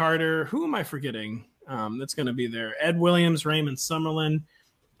 Denny Carter. Who am I forgetting? That's going to be there. Ed Williams, Raymond Summerlin.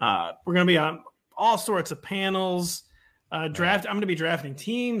 We're going to be on all sorts of panels. I'm going to be drafting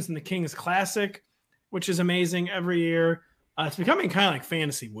teams in the Kings Classic, which is amazing every year. It's becoming kind of like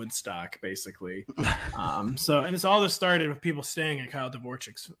fantasy Woodstock, basically. And it's all this started with people staying at Kyle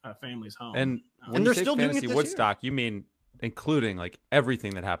Dvorchak's family's home. And when they're still fantasy doing it Woodstock, you mean including like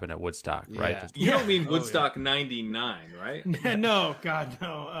everything that happened at Woodstock, right? You don't mean Woodstock 99, right? No, God,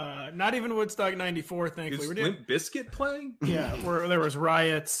 no. Not even Woodstock 94, thankfully. Is Limp Bizkit playing? Yeah, where there was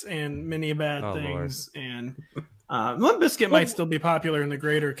riots and many bad things. Lord. And Limp Bizkit might still be popular in the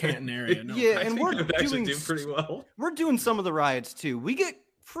greater Canton area. No, and we're doing pretty well. We're doing some of the riots too. We get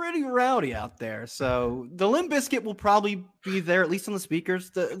pretty rowdy out there, so the Limp Bizkit will probably be there, at least on the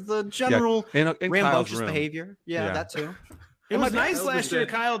speakers. The general in rambunctious behavior, that too. It was nice last year,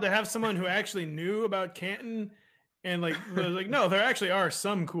 Kyle, to have someone who actually knew about Canton, and was like, no, there actually are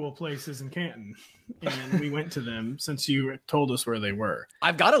some cool places in Canton, and we went to them since you told us where they were.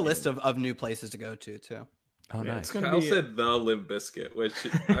 I've got a list of new places to go to too. Oh, nice. Kyle said the Limp Bizkit, which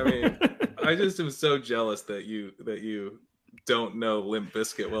I mean, I just am so jealous that you don't know Limp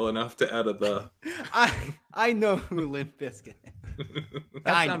Bizkit well enough to add the. I know who Limp Bizkit is.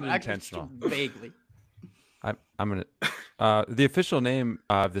 That's not intentional. Vaguely. I'm gonna. The official name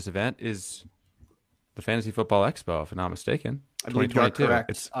of this event is the Fantasy Football Expo, if I'm not mistaken. I believe you're correct.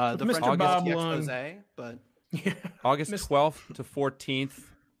 It's the Mr. Bob expose, but August 12th to 14th.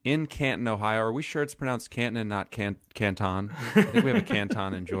 In Canton, Ohio. Are we sure it's pronounced Canton and not Canton? I think we have a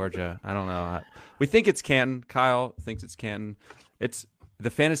Canton in Georgia. I don't know. We think it's Canton. Kyle thinks it's Canton. It's the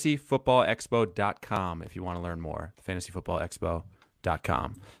fantasyfootballexpo.com if you want to learn more. The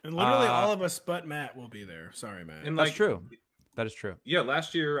fantasyfootballexpo.com. And literally all of us but Matt will be there. Sorry, Matt. And that's true. That is true. Yeah,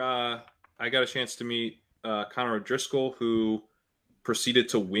 last year I got a chance to meet Connor O'Driscoll, who proceeded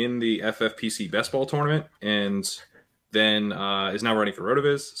to win the FFPC best ball tournament and then is now running for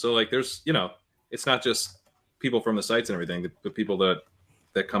RotoViz. So like there's, it's not just people from the sites and everything. The people that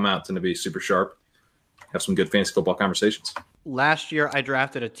come out tend to be super sharp, have some good fantasy football conversations. Last year I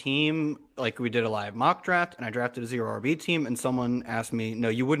drafted a team, like we did a live mock draft, and I drafted a 0RB team, and someone asked me, no,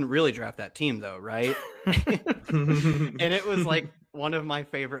 you wouldn't really draft that team though, right? And it was like one of my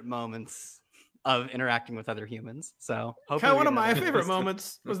favorite moments of interacting with other humans. So Kyle, one of my favorite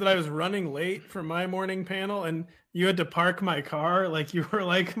moments was that I was running late for my morning panel and you had to park my car like you were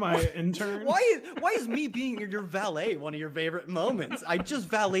like my intern. Why is me being your valet one of your favorite moments? I just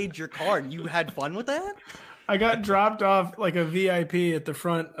valeted your car and you had fun with that? I got dropped off like a VIP at the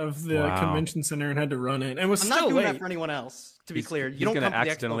front of the convention center and had to run in. And was I'm still not doing late. that for anyone else, to be clear. You don't going come to to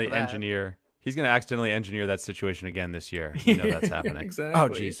the accidentally expo for that. engineer He's going to accidentally engineer that situation again this year. You know that's happening. Exactly. Oh,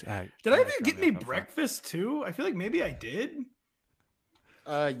 geez. Did I get any breakfast too? I feel like maybe I did.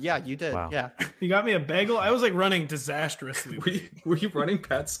 Yeah, you did. Wow. Yeah. You got me a bagel. I was like running disastrously. Were you running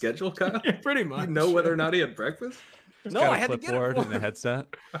Pat's schedule, Kyle? Yeah, pretty much. You know whether or not he had breakfast? No, I had to get clipboard it. and the headset.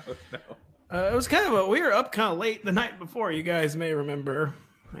 Oh, no. It was kind of we were up kind of late the night before, you guys may remember.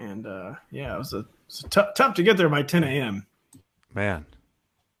 And yeah, it was tough to get there by 10 a.m. Man.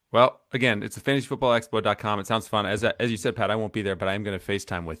 Well, again, it's the fantasyfootballexpo.com. It sounds fun. As you said, Pat, I won't be there, but I am going to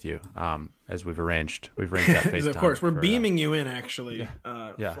FaceTime with you as we've arranged. We've arranged that FaceTime. Of course, we're beaming you in, actually.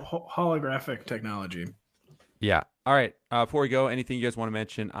 Yeah. Holographic technology. Yeah. All right. Before we go, anything you guys want to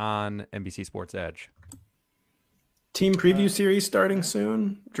mention on NBC Sports Edge? Team preview series starting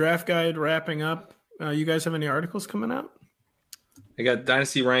soon. Draft guide wrapping up. You guys have any articles coming out? I got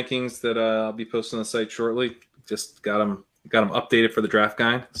dynasty rankings that I'll be posting on the site shortly. Just got them updated for the draft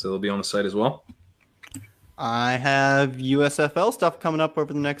guide, so they'll be on the site as well. I have USFL stuff coming up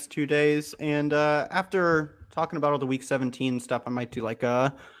over the next 2 days, and after talking about all the Week 17 stuff, I might do like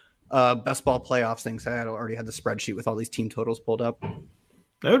a best ball playoffs thing. So I already had the spreadsheet with all these team totals pulled up.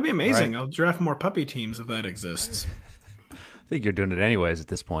 That would be amazing. Right. I'll draft more puppy teams if that exists. I think you're doing it anyways at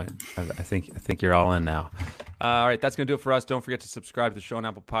this point. I think you're all in now. All right, that's going to do it for us. Don't forget to subscribe to the show on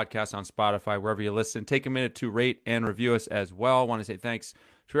Apple Podcasts, on Spotify, wherever you listen. Take a minute to rate and review us as well. I want to say thanks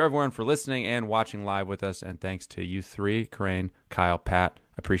to everyone for listening and watching live with us, and thanks to you three, Kerrane, Kyle, Pat.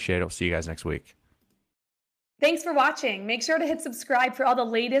 Appreciate it. We'll see you guys next week. Thanks for watching. Make sure to hit subscribe for all the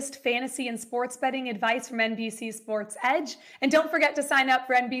latest fantasy and sports betting advice from NBC Sports Edge. And don't forget to sign up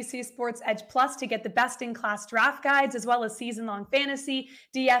for NBC Sports Edge Plus to get the best-in-class draft guides, as well as season-long fantasy,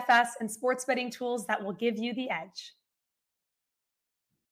 DFS, and sports betting tools that will give you the edge.